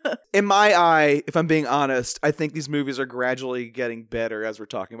 In my eye, if I'm being honest, I think these movies are gradually getting better as we're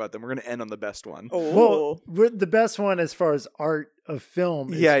talking about them. We're going to end on the best one. Well, the best one as far as art of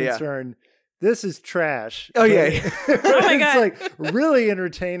film is concerned. This is trash. Oh, yeah. Oh my God. It's like really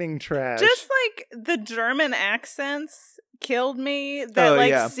entertaining trash. Just like the German accents killed me.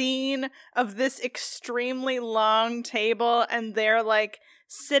 That scene of this extremely long table and they're like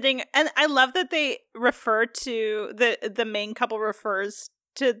sitting, and I love that they refer to the main couple refers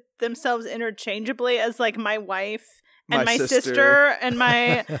to themselves interchangeably as like my wife and my sister and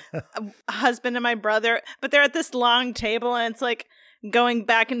my husband and my brother, but they're at this long table and it's like going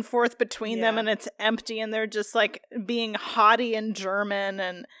back and forth between them, Yeah. and it's empty, and they're just like being haughty and German,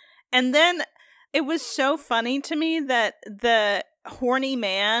 and then it was so funny to me that the horny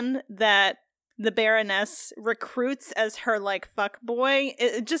man that the Baroness recruits as her like fuck boy,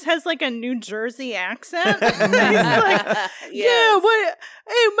 it just has like a New Jersey accent. He's like, yeah, what?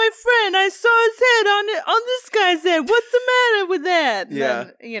 Hey, my friend, I saw his head on this guy's head. What's the matter with that? And Yeah.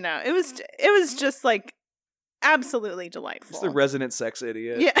 then, it was just like absolutely delightful. It's the resident sex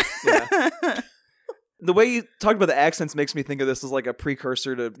idiot. Yeah. The way you talked about the accents makes me think of this as like a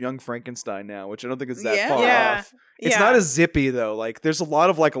precursor to Young Frankenstein now, which I don't think is that far Yeah. off. It's Yeah. not as zippy though. Like there's a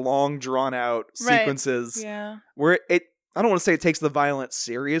lot of like long drawn out Right. sequences Yeah. where I don't want to say it takes the violence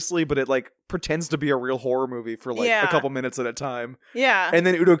seriously, but it like pretends to be a real horror movie for like Yeah. a couple minutes at a time. Yeah. And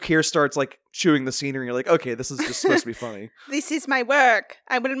then Udo Kier starts like chewing the scenery and you're like, okay, this is just supposed to be funny. This is my work.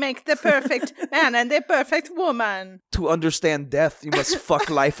 I will make the perfect man and the perfect woman. To understand death, you must fuck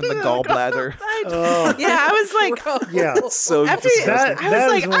life in the gallbladder. Oh. Yeah, I was like, Yeah. So after disgusting. I That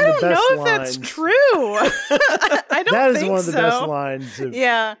was is like, one I of the don't know best if that's lines. true. I don't That is think one of the so. best lines of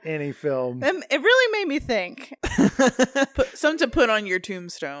Yeah. any film. It really made me think. Something to put on your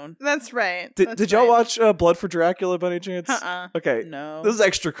tombstone. That's right. Did y'all watch Blood for Dracula by any chance? Uh-uh. Okay. No. This is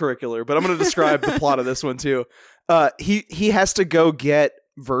extracurricular, but I'm going to describe the plot of this one too. He has to go get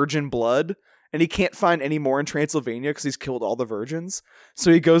virgin blood, and he can't find any more in Transylvania because he's killed all the virgins.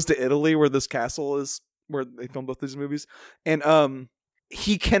 So he goes to Italy, where this castle is, where they filmed both these movies, and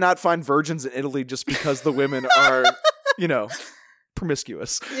he cannot find virgins in Italy just because the women are,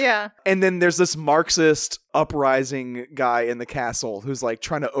 promiscuous. Yeah. And then there's this Marxist uprising guy in the castle who's like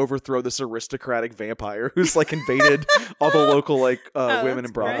trying to overthrow this aristocratic vampire who's like invaded all the local women that's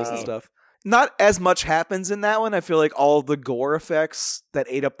and brothels and great. stuff. Not as much happens in that one. I feel like all the gore effects that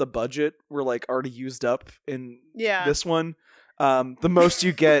ate up the budget were like already used up in Yeah. this one. The most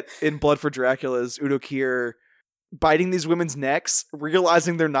you get in Blood for Dracula is Udo Kier biting these women's necks,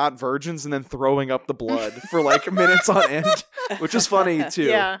 realizing they're not virgins, and then throwing up the blood for like minutes on end, which is funny too.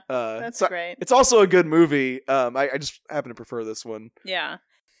 Yeah, That's great. It's also a good movie. I just happen to prefer this one. Yeah.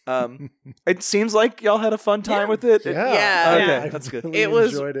 It seems like y'all had a fun time with it. Yeah. Okay, I that's good. really It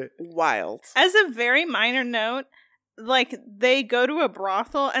was enjoyed it. wild. As a very minor note, like they go to a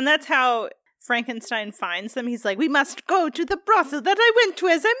brothel, and that's how Frankenstein finds them. He's like, we must go to the brothel that I went to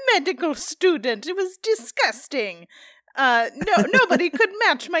as a medical student. It was disgusting. Nobody could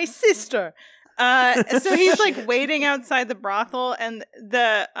match my sister. So he's like waiting outside the brothel, and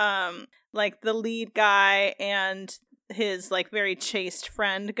the lead guy and his like very chaste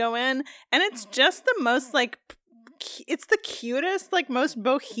friend go in, and it's just the most like it's the cutest, like most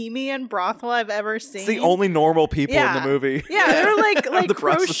bohemian brothel I've ever seen. It's the only normal people in the Yeah. movie. Yeah, they're like The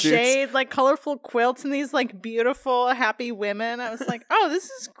prostitutes. crocheted, like colorful quilts, and these like beautiful, happy women. I was like, oh, this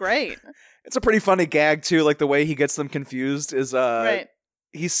is great. It's a pretty funny gag too. Like the way he gets them confused is Right.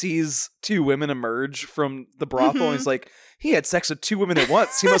 he sees two women emerge from the brothel, and Mhm. he's like, he had sex with two women at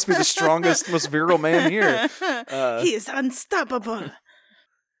once. He must be the strongest, most virile man here. He is unstoppable.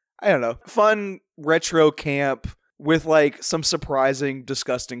 I don't know. Fun retro camp with like some surprising,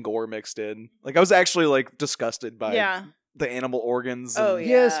 disgusting gore mixed in. Like I was actually like disgusted by Yeah. the animal organs. Oh, and-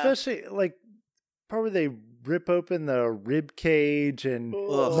 Yeah, Yeah. especially like part where they rip open the rib cage and Ugh.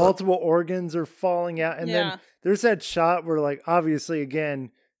 multiple organs are falling out. And Yeah. then there's that shot where like obviously again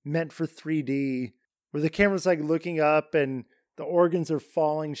meant for 3D where the camera's like looking up and the organs are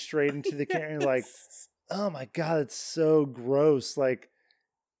falling straight into the camera. And you're like, oh my God, it's so gross. Like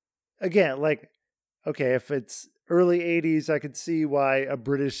again, like, okay, if it's early 80s, I could see why a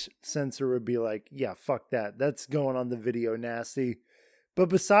British censor would be like, yeah, fuck that. That's going on the video nasty. But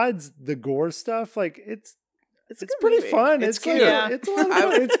besides the gore stuff, like it's It's, a it's good pretty movie. fun. It's It's cute. cute. Yeah. It's a lot of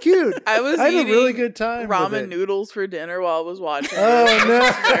fun. It's cute. I was I had a really eating good time. with ramen it. noodles for dinner while I was watching. Oh it. no!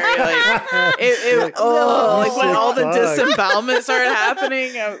 Very, like, Sick. like when sick all the fuck. disembowelment started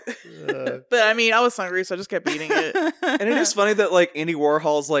happening. Uh, But I mean, I was hungry, so I just kept eating it. And it is funny that like Andy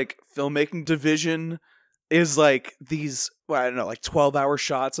Warhol's like filmmaking division is like these, well, I don't know, like 12-hour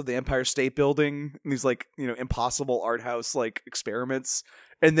shots of the Empire State Building, and these like, impossible art house like experiments.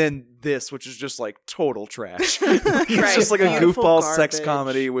 And then this, which is just like total trash. It's Right. just like a Beautiful goofball sex garbage.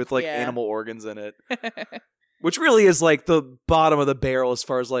 comedy with like Yeah. animal organs in it. Which really is like the bottom of the barrel as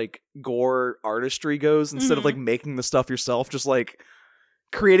far as like gore artistry goes. Instead of like making the stuff yourself, just like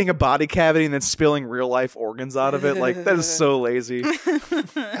creating a body cavity and then spilling real life organs out of it. Like that is so lazy.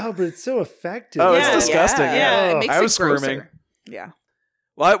 oh, but it's so effective. Oh, Yeah. it's disgusting. Yeah. It Oh. makes I it was squirming. grosser. Yeah.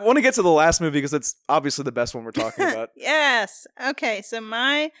 Well, I want to get to the last movie because it's obviously the best one we're talking about. Yes. Okay, so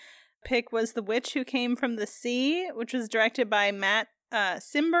my pick was The Witch Who Came from the Sea, which was directed by Matt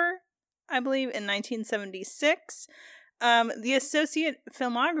Cimber, I believe, in 1976. The associate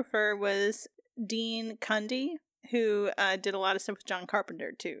filmographer was Dean Cundy, who did a lot of stuff with John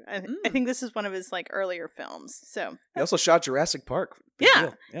Carpenter too. I think this is one of his like earlier films. So He also shot Jurassic Park. Big yeah,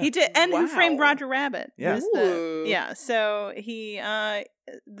 deal. he did, and Who Wow. Framed Roger Rabbit? Yeah. Yeah. So he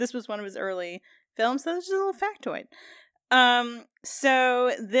this was one of his early films. So this is a little factoid.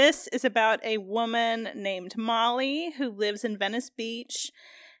 So this is about a woman named Molly who lives in Venice Beach,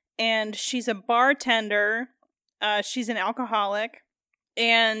 and she's a bartender. She's an alcoholic,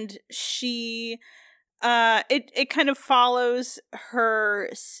 and she it kind of follows her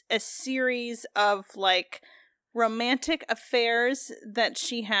a series of like romantic affairs that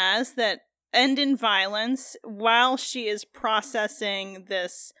she has that end in violence while she is processing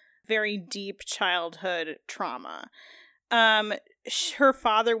this very deep childhood trauma. Her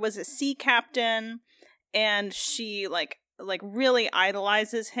father was a sea captain, and she like really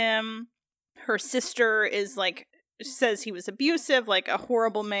idolizes him. Her sister is like says he was abusive, like a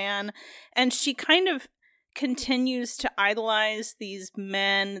horrible man, and she kind of continues to idolize these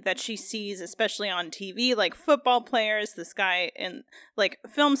men that she sees, especially on TV, like football players, this guy in like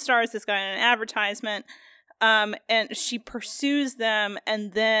film stars, this guy in an advertisement, and she pursues them,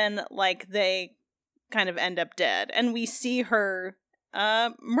 and then like they kind of end up dead, and we see her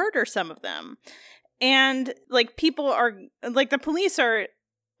murder some of them, and like people are like the police are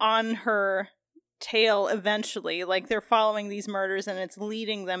on her tail eventually, like they're following these murders and it's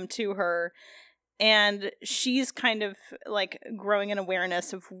leading them to her, and she's kind of like growing an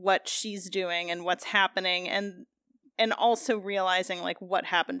awareness of what she's doing and what's happening, and also realizing like what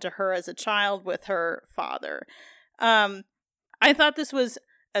happened to her as a child with her father. I thought this was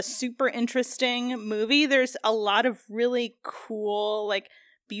a super interesting movie. There's a lot of really cool, like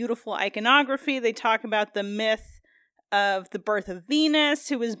beautiful iconography. They talk about the myth of the birth of Venus,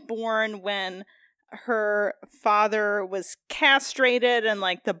 who was born when her father was castrated, and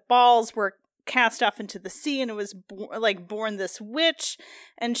like the balls were cast off into the sea, and it was born this witch,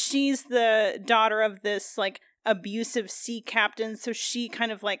 and she's the daughter of this like abusive sea captain, so she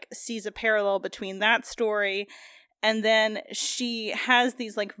kind of like sees a parallel between that story, and then she has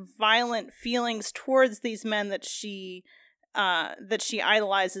these like violent feelings towards these men that she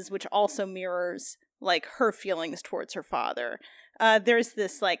idolizes, which also mirrors like her feelings towards her father. There's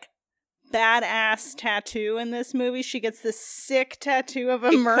this like badass tattoo in this movie. She gets this sick tattoo of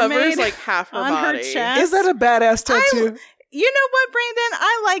a mermaid covers like half her on body. her chest. Is that a badass tattoo? You know what, Brandon?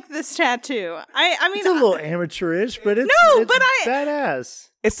 I like this tattoo. I mean, It's a little amateurish, but it's badass.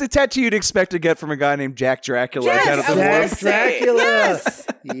 It's the tattoo you'd expect to get from a guy named Jack Dracula. Yes, Kind of the I wolf. was Dracula. Yes.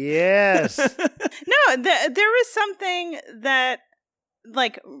 Yes. No, there was something that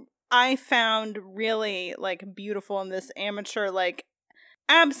like I found really like beautiful in this amateur, like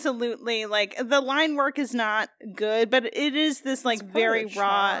absolutely, like the line work is not good, but it is this like It's very part of the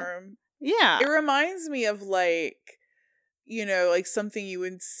raw. charm. Yeah. It reminds me of like, you know, like something you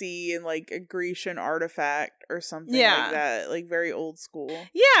would see in like a Grecian artifact or something like that, like very old school.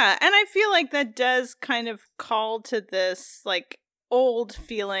 Yeah, and I feel like that does kind of call to this like old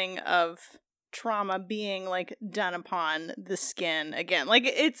feeling of trauma being like done upon the skin again. Like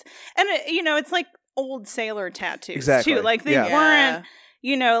it's, and you know, it's like old sailor tattoos Exactly. too. Like they Yeah. weren't,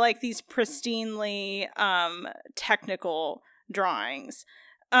 you know, like these pristinely technical drawings.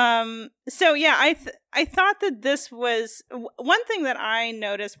 So yeah, I thought that this was one thing that I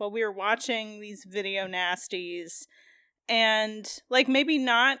noticed while we were watching these video nasties, and like maybe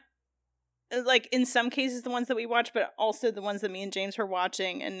not like in some cases the ones that we watch, but also the ones that me and James were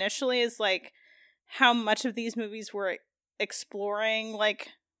watching initially, is like how much of these movies were exploring like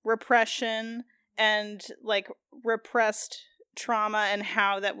repression and like repressed trauma, and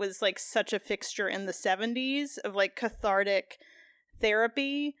how that was like such a fixture in the 70s of like cathartic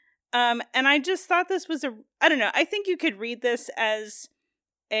therapy. And I just thought this was I don't know, I think you could read this as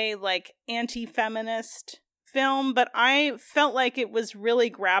a like anti-feminist film, but I felt like it was really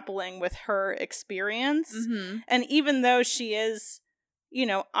grappling with her experience. Mm-hmm. And even though she is, you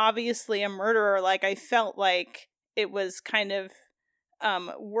know, obviously a murderer, like I felt like it was kind of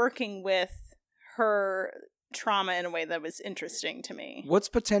working with her trauma in a way that was interesting to me. What's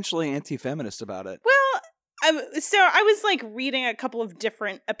potentially anti-feminist about it? Well, so I was like reading a couple of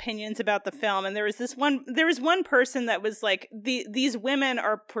different opinions about the film, and there was one person that was like, these women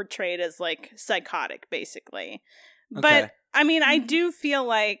are portrayed as like psychotic, basically. Okay. But I mean, I do feel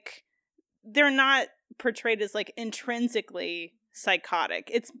like they're not portrayed as like intrinsically psychotic.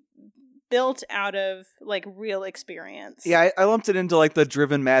 It's built out of like real experience. Yeah, I lumped it into like the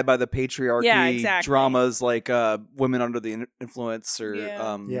driven mad by the patriarchy exactly. dramas, like Women Under the Influence, or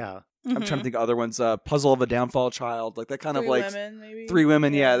Yeah. I'm trying to think of other ones. Puzzle of a Downfall Child, like that kind of like Women, maybe? Three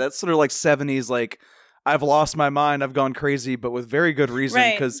Women. Yeah, that's sort of like 70s. Like I've lost my mind, I've gone crazy, but with very good reason,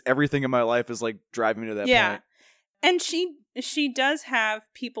 because everything in my life is like driving me to that point. And she does have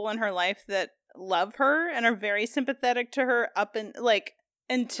people in her life that love her and are very sympathetic to her up and like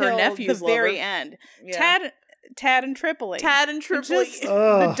until the very end. Yeah. Tad and Tripoli. Tad and Tripoli. Just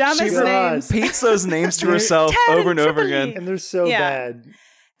the dumbest names. Repeats those names to herself over and over again. And they're so bad.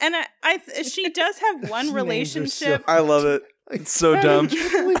 And she does have one relationship. I love it. It's so dumb.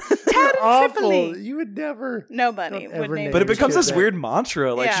 Tad awful. You would never. Nobody would name. But it becomes this weird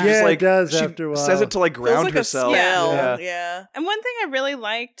mantra. Like she just it like does she after a while. says it to like ground like herself. Yeah. And one thing I really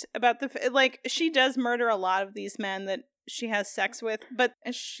liked about like she does murder a lot of these men that she has sex with,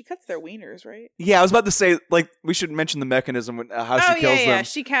 and she cuts their wieners, right? Yeah, I was about to say, like, we should mention the mechanism with how she kills them. Yeah,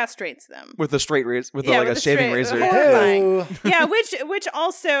 she castrates them with a straight razor, with a shaving razor. Horrifying. Yeah, which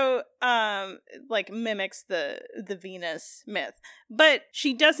also like mimics the Venus myth, but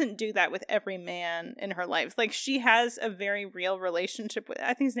she doesn't do that with every man in her life. Like she has a very real relationship with.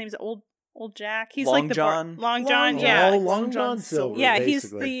 I think his name's Old Jack. He's Long like John. Long John. Yeah, Long John Silver. Yeah,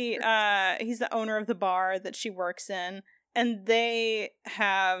 basically. he's the owner of the bar that she works in. And they're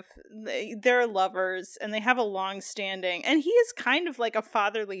lovers, and they have a long-standing, and he is kind of like a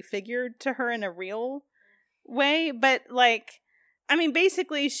fatherly figure to her in a real way, but like, I mean,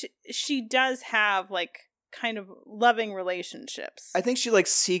 basically she does have like kind of loving relationships. I think she like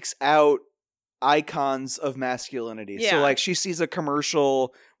seeks out icons of masculinity. Yeah. So like she sees a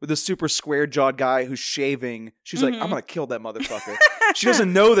commercial with a super square-jawed guy who's shaving. She's like, I'm gonna kill that motherfucker. She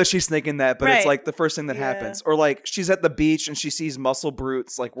doesn't know that she's thinking that, but it's like the first thing that happens. Or like she's at the beach and she sees muscle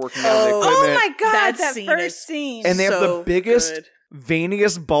brutes like working on the equipment. Oh my god, that scene first scene. And they have the biggest,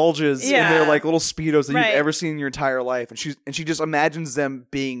 veiniest bulges in their like little Speedos that you've ever seen in your entire life. And she just imagines them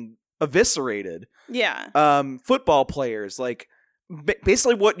being eviscerated. Yeah. Football players, like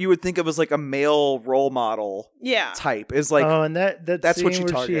basically what you would think of as like a male role model type is like, and that's scene what she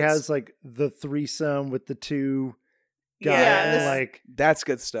where targets. she has like the threesome with the two guys. Yeah, like that's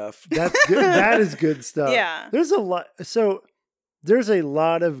good stuff. That's good. That is good stuff. Yeah. There's a lot. So there's a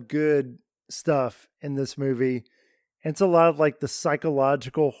lot of good stuff in this movie. And it's a lot of like the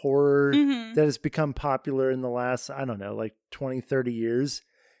psychological horror that has become popular in the last, I don't know, like 20, 30 years.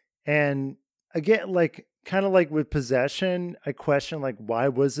 And again, like kind of like with Possession, I question like, why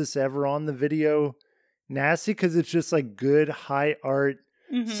was this ever on the video nasty? Because it's just like good high art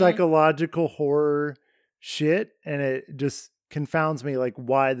psychological horror shit, and it just confounds me like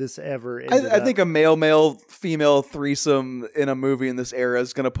why this ever ended I think a male female threesome in a movie in this era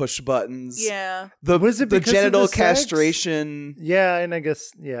is gonna push buttons. Yeah. Was it the because genital of the sex? castration? Yeah, and I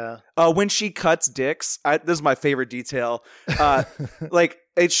guess when she cuts dicks, this is my favorite detail. Like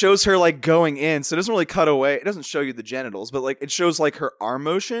it shows her like going in, so it doesn't really cut away. It doesn't show you the genitals, but like it shows like her arm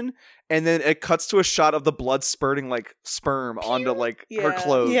motion, and then it cuts to a shot of the blood spurting like sperm onto like her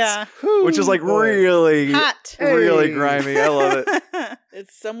clothes. Yeah. Which is like really hot, really grimy. I love it.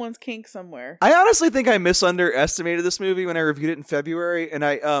 It's someone's kink somewhere. I honestly think I misunderestimated this movie when I reviewed it in February, and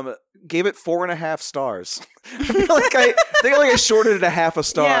I gave it 4.5 stars. I feel like I shorted it a half a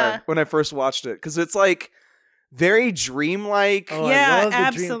star when I first watched it, because it's like very dreamlike. Oh, yeah, I love the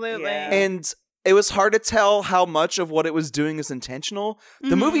absolutely. And it was hard to tell how much of what it was doing is intentional.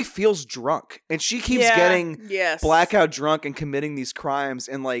 The movie feels drunk, and she keeps getting blackout drunk and committing these crimes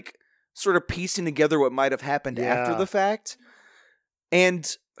and like sort of piecing together what might have happened after the fact. And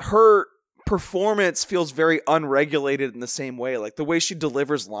her performance feels very unregulated in the same way. Like the way she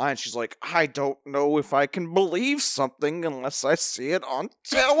delivers lines, she's like, I don't know if I can believe something unless I see it on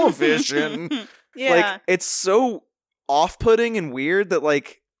television. Like it's so off-putting and weird that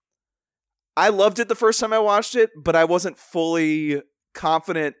like I loved it the first time I watched it, but I wasn't fully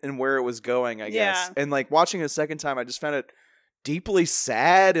confident in where it was going, I guess. And like watching it a second time, I just found it deeply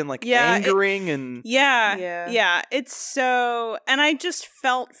sad and like angering and it's so, and I just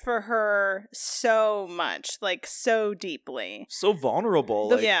felt for her so much, like so deeply, so vulnerable.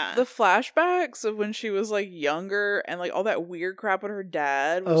 The flashbacks of when she was like younger and like all that weird crap with her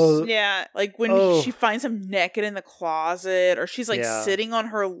dad was, like when she finds him naked in the closet, or she's like sitting on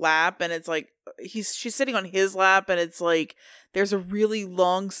her lap and it's like she's sitting on his lap and it's like there's a really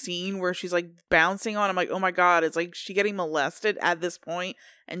long scene where she's like bouncing on him. Like, oh my god, it's like she getting molested at this point,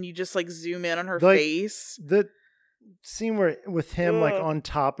 and you just like zoom in on her face. scene where with him like Ugh. on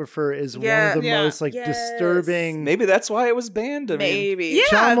top of her is Yeah. one of the Yeah. most like Yes. disturbing. Maybe that's why it was banned. I mean, Maybe. Yeah,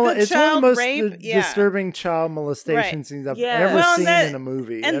 it's one of child the most rape, disturbing child molestation Right. scenes I've Yeah. ever Well, and seen that- in a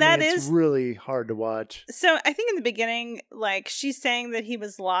movie. and I that mean, it's is- really hard to watch. So I think in the beginning, like she's saying that he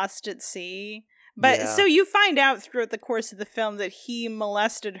was lost at sea. But Yeah. so you find out throughout the course of the film that he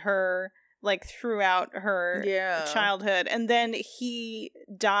molested her like throughout her Yeah. childhood. And then he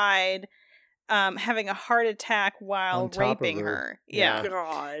died having a heart attack while On top of raping her. her. Yeah. Yeah.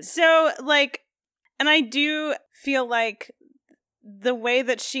 God. So like, and I do feel like the way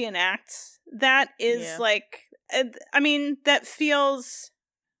that she enacts that is Yeah. like, I mean, that feels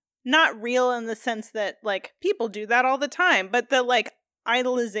not real in the sense that like people do that all the time, but the like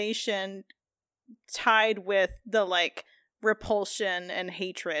idolization tied with the like repulsion and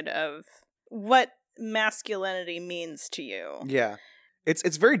hatred of what masculinity means to you. yeah,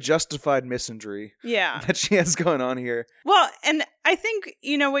 it's very justified misandry Yeah. that she has going on here. Well, and I think,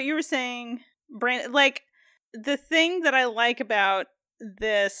 you know, what you were saying, Brandon, like, the thing that I like about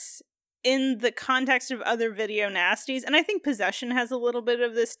this in the context of other video nasties, and I think Possession has a little bit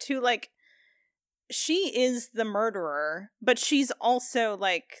of this too, like, she is the murderer, but she's also,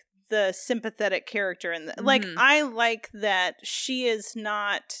 like, the sympathetic character. And like, Mhm. I like that she is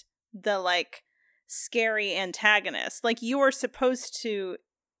not the, like, scary antagonist. Like, you are supposed to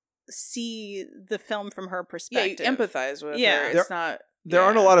see the film from her Yeah, you perspective. empathize with Yeah. her. It's not. There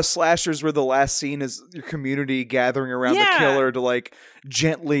aren't a yeah. lot of slashers where the last scene is your community gathering around Yeah. the killer to like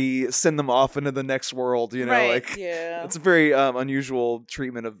gently send them off into the next world. You know, Right. like Yeah. it's a very unusual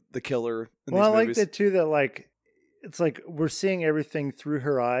treatment of the killer in Well, I these like movies. that too. That like it's like we're seeing everything through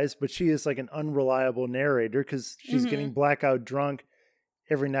her eyes, but she is like an unreliable narrator because she's Mhm. getting blackout drunk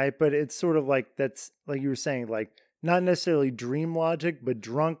every night. But it's sort of like that's like you were saying, like not necessarily dream logic, but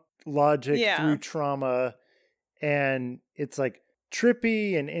drunk logic Yeah. through trauma, and it's like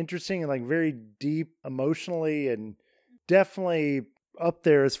trippy and interesting and like very deep emotionally and definitely up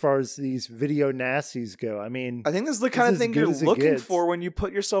there as far as these video nasties go. I mean, I think this is the kind of as thing good you're as it looking gets. for when you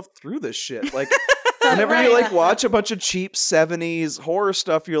put yourself through this shit. Like whenever Right. you like watch a bunch of cheap 70s horror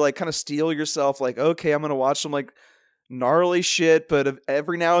stuff, you're like kind of steel yourself like, okay, I'm going to watch some like gnarly shit, but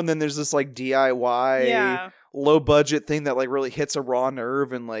every now and then there's this like DIY Yeah. low budget thing that like really hits a raw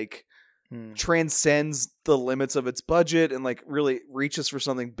nerve and like transcends the limits of its budget and like really reaches for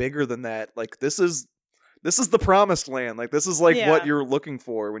something bigger than that. Like this is the promised land. Like this is like Yeah. what you're looking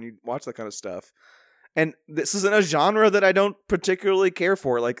for when you watch that kind of stuff. And this is in a genre that I don't particularly care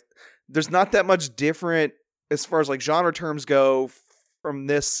for. Like there's not that much different as far as like genre terms go from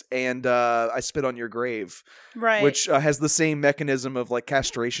this and I Spit on Your Grave, Right. which has the same mechanism of like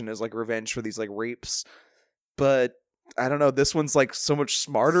castration as like revenge for these like rapes. But I don't know, this one's like so much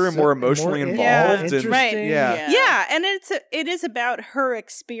smarter and So- more emotionally more involved. and interesting. yeah. Yeah, and it is about her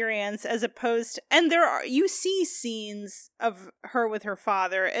experience as opposed to, and you see scenes of her with her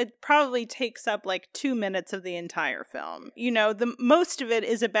father. It probably takes up like 2 minutes of the entire film. You know, the most of it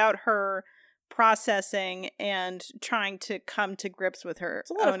is about her processing and trying to come to grips with her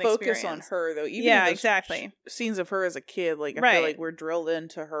It's a lot own of focus experience. on her, though. Even Yeah, in the exactly. Scenes of her as a kid, like I Right. feel like we're drilled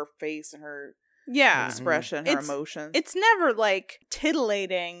into her face and her Yeah. expression, her It's- emotions. It's never like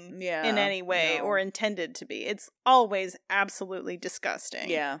titillating Yeah, in any way no. or intended to be. It's always absolutely disgusting.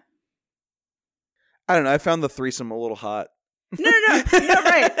 yeah. I don't know. I found the threesome a little hot. No,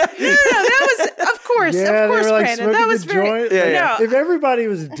 right. No, that was, of course, yeah, they were like Brandon. smoking That was the very, joint. Yeah, Like, yeah. no. If everybody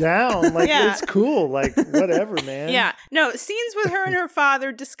was down, like Yeah. it's cool. Like whatever, man. Yeah, no, scenes with her and her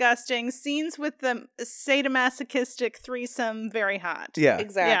father, disgusting. Scenes with the sadomasochistic threesome, very hot. Yeah.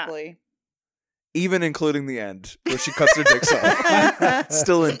 Exactly. Even including the end where she cuts her dicks off.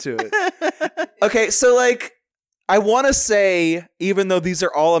 Still into it. Okay, so like I want to say, even though these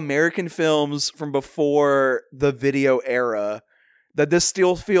are all American films from before the video era, that this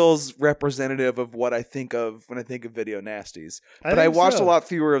still feels representative of what I think of when I think of video nasties. But I think watched so. a lot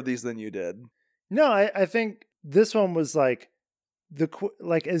fewer of these than you did. No, I think this one was like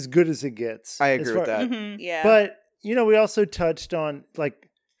like as good as it gets. I as agree with far- that. Mhm. Yeah. But you know, we also touched on like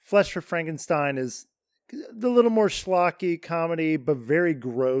Flesh for Frankenstein is the little more schlocky comedy, but very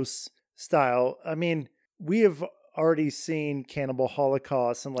gross style. I mean, we have already seen Cannibal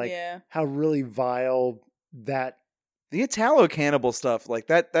Holocaust and like Yeah. how really vile that. The Italo cannibal stuff, like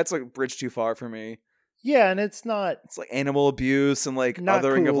that's like a bridge too far for me. Yeah, and it's not. It's like animal abuse and like Not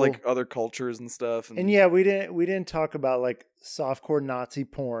othering of cool. like other cultures and stuff. And yeah, we didn't talk about like softcore Nazi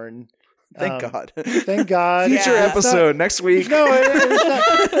porn. Thank God. Thank God. Future Yeah. episode next week. No, it's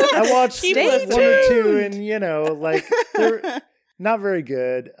not. I watched Keep one or listening. two, and you know, like they're not very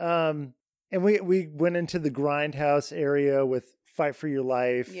good. And we went into the grindhouse area with Fight for Your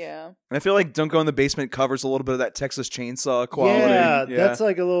Life. Yeah. And I feel like Don't Go in the Basement covers a little bit of that Texas Chainsaw quality. Yeah, that's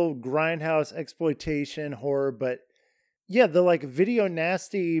like a little grindhouse exploitation horror. But yeah, the like video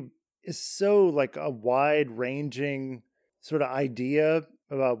nasty is so like a wide ranging sort of idea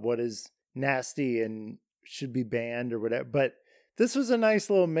about what is nasty and should be banned or whatever. But this was a nice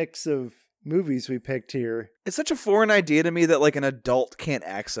little mix of movies we picked here. It's such a foreign idea to me that like an adult can't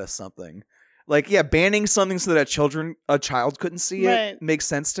access something. Like, yeah, banning something so that a child couldn't see it makes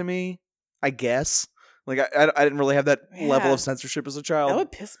sense to me, I guess. Like, I didn't really have that level of censorship as a child. That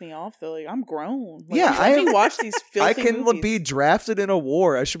would piss me off, though. Like, I'm grown. Like, yeah, let me watch these filthy I can movies. be drafted in a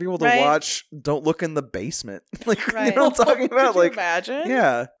war. I should be able to watch Don't Look in the Basement. Like, you know what I'm talking about? Could you imagine?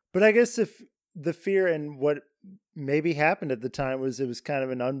 Yeah. But I guess if the fear and what maybe happened at the time was it was kind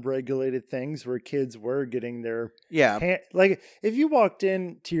of an unregulated things where kids were getting their like if you walked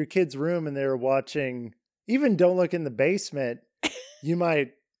into your kid's room and they were watching even Don't Look in the Basement, you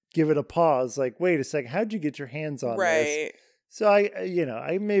might give it a pause like, wait a second, how'd you get your hands on this? So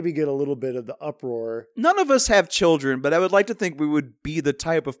I maybe get a little bit of the uproar. None of us have children, but I would like to think we would be the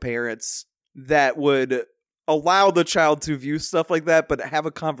type of parents that would allow the child to view stuff like that, but have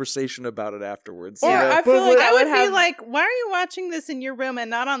a conversation about it afterwards. Or I feel like I would be like, why are you watching this in your room and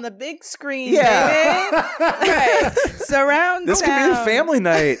not on the big screen? Yeah. Right. Surround This sound. could be a family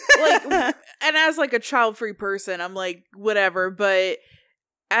night. Like, and as like a child-free person, I'm like, whatever. But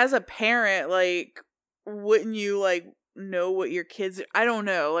as a parent, like, wouldn't you like know what your kids? I don't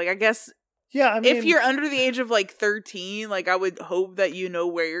know. Like, I guess. Yeah, I mean, if you're under the age of like 13, like I would hope that you know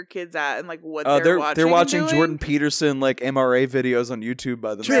where your kid's at and like what they're watching. They're watching and doing. Jordan Peterson like MRA videos on YouTube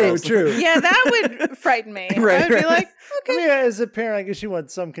by themselves. True. Yeah, that would frighten me. Right, I would be like, I mean, as a parent, I guess you want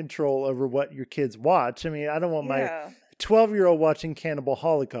some control over what your kids watch. I mean, I don't want my 12-year-old watching Cannibal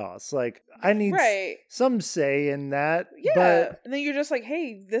Holocaust. Like, I need some say in that. Yeah, but and then you're just like,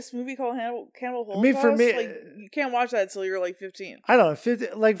 hey, this movie called Cannibal Holocaust. I mean, for me, like, you can't watch that until you're like 15. I don't know. 50,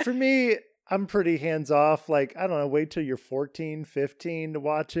 like for me, I'm pretty hands off. Like, I don't know, wait till you're 14, 15 to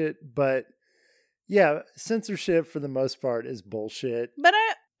watch it. But yeah, censorship for the most part is bullshit. But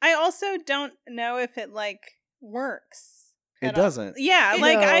I also don't know if it like works. It doesn't. Yeah,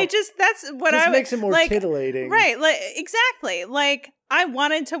 like I just that's what I makes it more like, titillating. Right, like exactly. Like I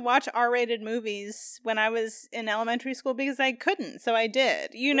wanted to watch R-rated movies when I was in elementary school because I couldn't, so I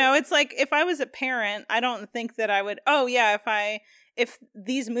did. You know, it's like if I was a parent, I don't think that I would. Oh yeah, if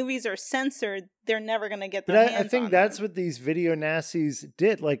these movies are censored, they're never going to get their hands on them. I think that's what these video nasties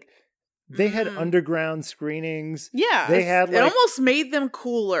did. Like, they had underground screenings. Yeah. They had it almost made them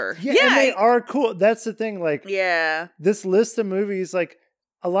cooler. Yeah, and they are cool. That's the thing. Like, this list of movies, like,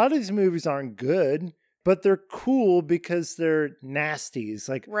 a lot of these movies aren't good, but they're cool because they're nasties.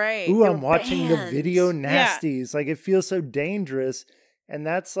 Like, ooh, I'm watching the video nasties. Like, it feels so dangerous. And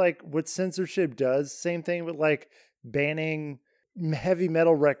that's like what censorship does. Same thing with like banning heavy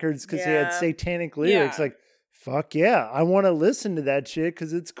metal records because they had satanic lyrics. Like, fuck yeah, I want to listen to that shit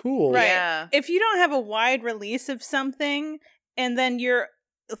because it's cool. Right. Yeah. If you don't have a wide release of something and then you're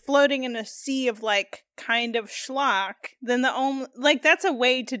floating in a sea of like kind of schlock, then the only like that's a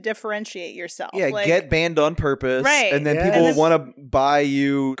way to differentiate yourself. Yeah, like, get banned on purpose, right? And then people will want to buy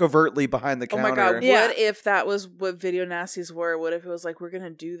you covertly behind the counter. Oh my god! What if that was what video nasties were? What if it was like we're gonna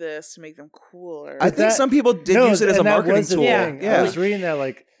do this to make them cooler? I think some people did use it as a marketing tool. Yeah, I was reading that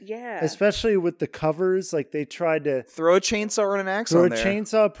like. Yeah. Especially with the covers, like they tried to throw a chainsaw or an axe throw on a there.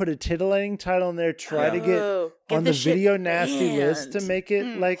 chainsaw, put a titillating title in there, try to get on the video nasty list to make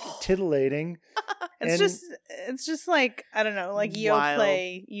it like titillating. It's just like I don't know, like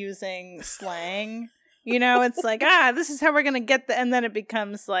Yoplait using slang. You know, it's like this is how we're gonna get and then it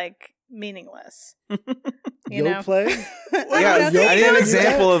becomes like meaningless. Yoplait? Yeah, I need an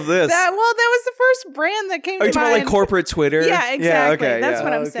example of this. That was the first brand that came to mind. Are you talking about like corporate Twitter? Yeah, exactly. Yeah, okay, That's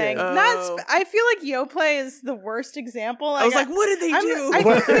what I'm okay. saying. I feel like Yoplait is the worst example. I was like, what did they do? I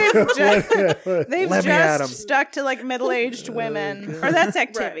think they've just stuck to like middle-aged women. Or that's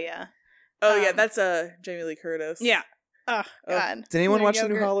Activia. Right. Oh yeah, that's Jamie Lee Curtis. Yeah. Oh god. Did anyone watch the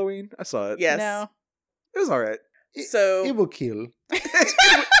new Halloween? I saw it. Yes. No. It was all right. So it will kill.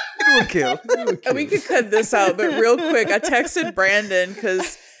 It will kill. And we could cut this out, but real quick, I texted Brandon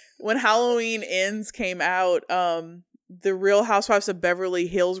because when Halloween Ends came out, the Real Housewives of Beverly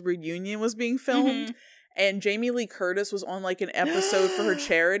Hills reunion was being filmed. And Jamie Lee Curtis was on like an episode for her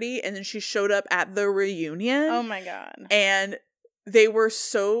charity, and then she showed up at the reunion. Oh my god. And they were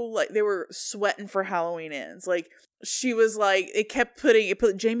so like they were sweating for Halloween Ends. Like she was like it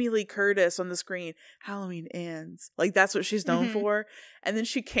put Jamie Lee Curtis on the screen. Halloween Ends. Like that's what she's known for. And then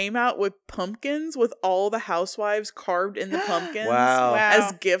she came out with pumpkins with all the housewives carved in the pumpkins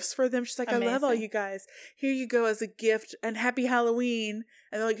as gifts for them. She's like, I love all you guys. Here you go as a gift and happy Halloween.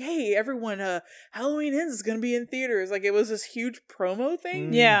 And they're like, hey, everyone, Halloween Ends is going to be in theaters. Like, it was this huge promo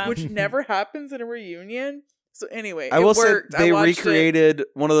thing. Yeah. Which never happens in a reunion. So anyway, I will say they watched recreated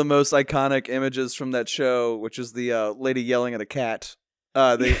one of the most iconic images from that show, which is the lady yelling at a cat.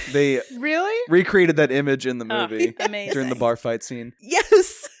 They Really? recreated that image in the movie amazing. during the bar fight scene.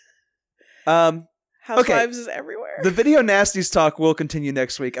 Yes. Housewives is everywhere. The video Nasties talk will continue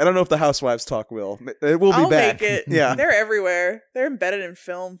next week. I don't know if the Housewives talk will. It will be I'll back. make it. Yeah. They're everywhere. They're embedded in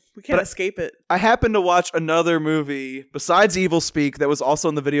film. We can't escape it. I happened to watch another movie besides Evil Speak that was also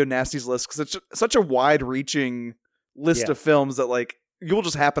on the video Nasties list because it's such a wide-reaching list of films that like you'll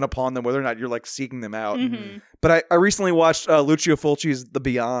just happen upon them whether or not you're like seeking them out. But I recently watched Lucio Fulci's The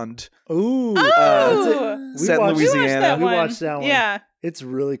Beyond. Ooh. Set in Louisiana. We watched that one. Yeah. It's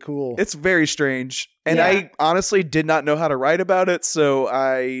really cool. It's very strange. And I honestly did not know how to write about it, so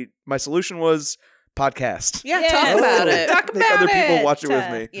my solution was podcast. Yeah, talk about it. Talk Make about other people it. watch it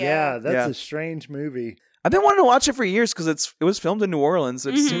with me. Yeah, that's a strange movie. I've been wanting to watch it for years because it was filmed in New Orleans.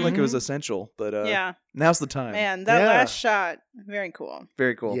 It seemed like it was essential, but now's the time. Man, that last shot, very cool.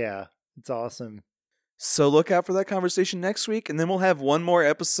 Very cool. Yeah, it's awesome. So look out for that conversation next week, and then we'll have one more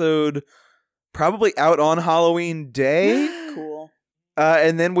episode probably out on Halloween Day. Cool.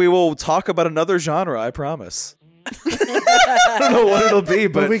 And then we will talk about another genre, I promise. I don't know what it'll be,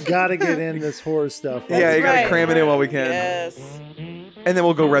 but we gotta get in this horror stuff. Yeah, you gotta cram it in while we can. Yes. And then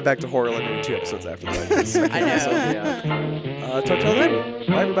we'll go right back to horror like maybe 2 episodes after that. I know. Talk to you then.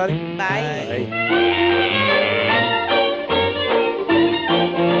 Bye, everybody. Bye. Bye.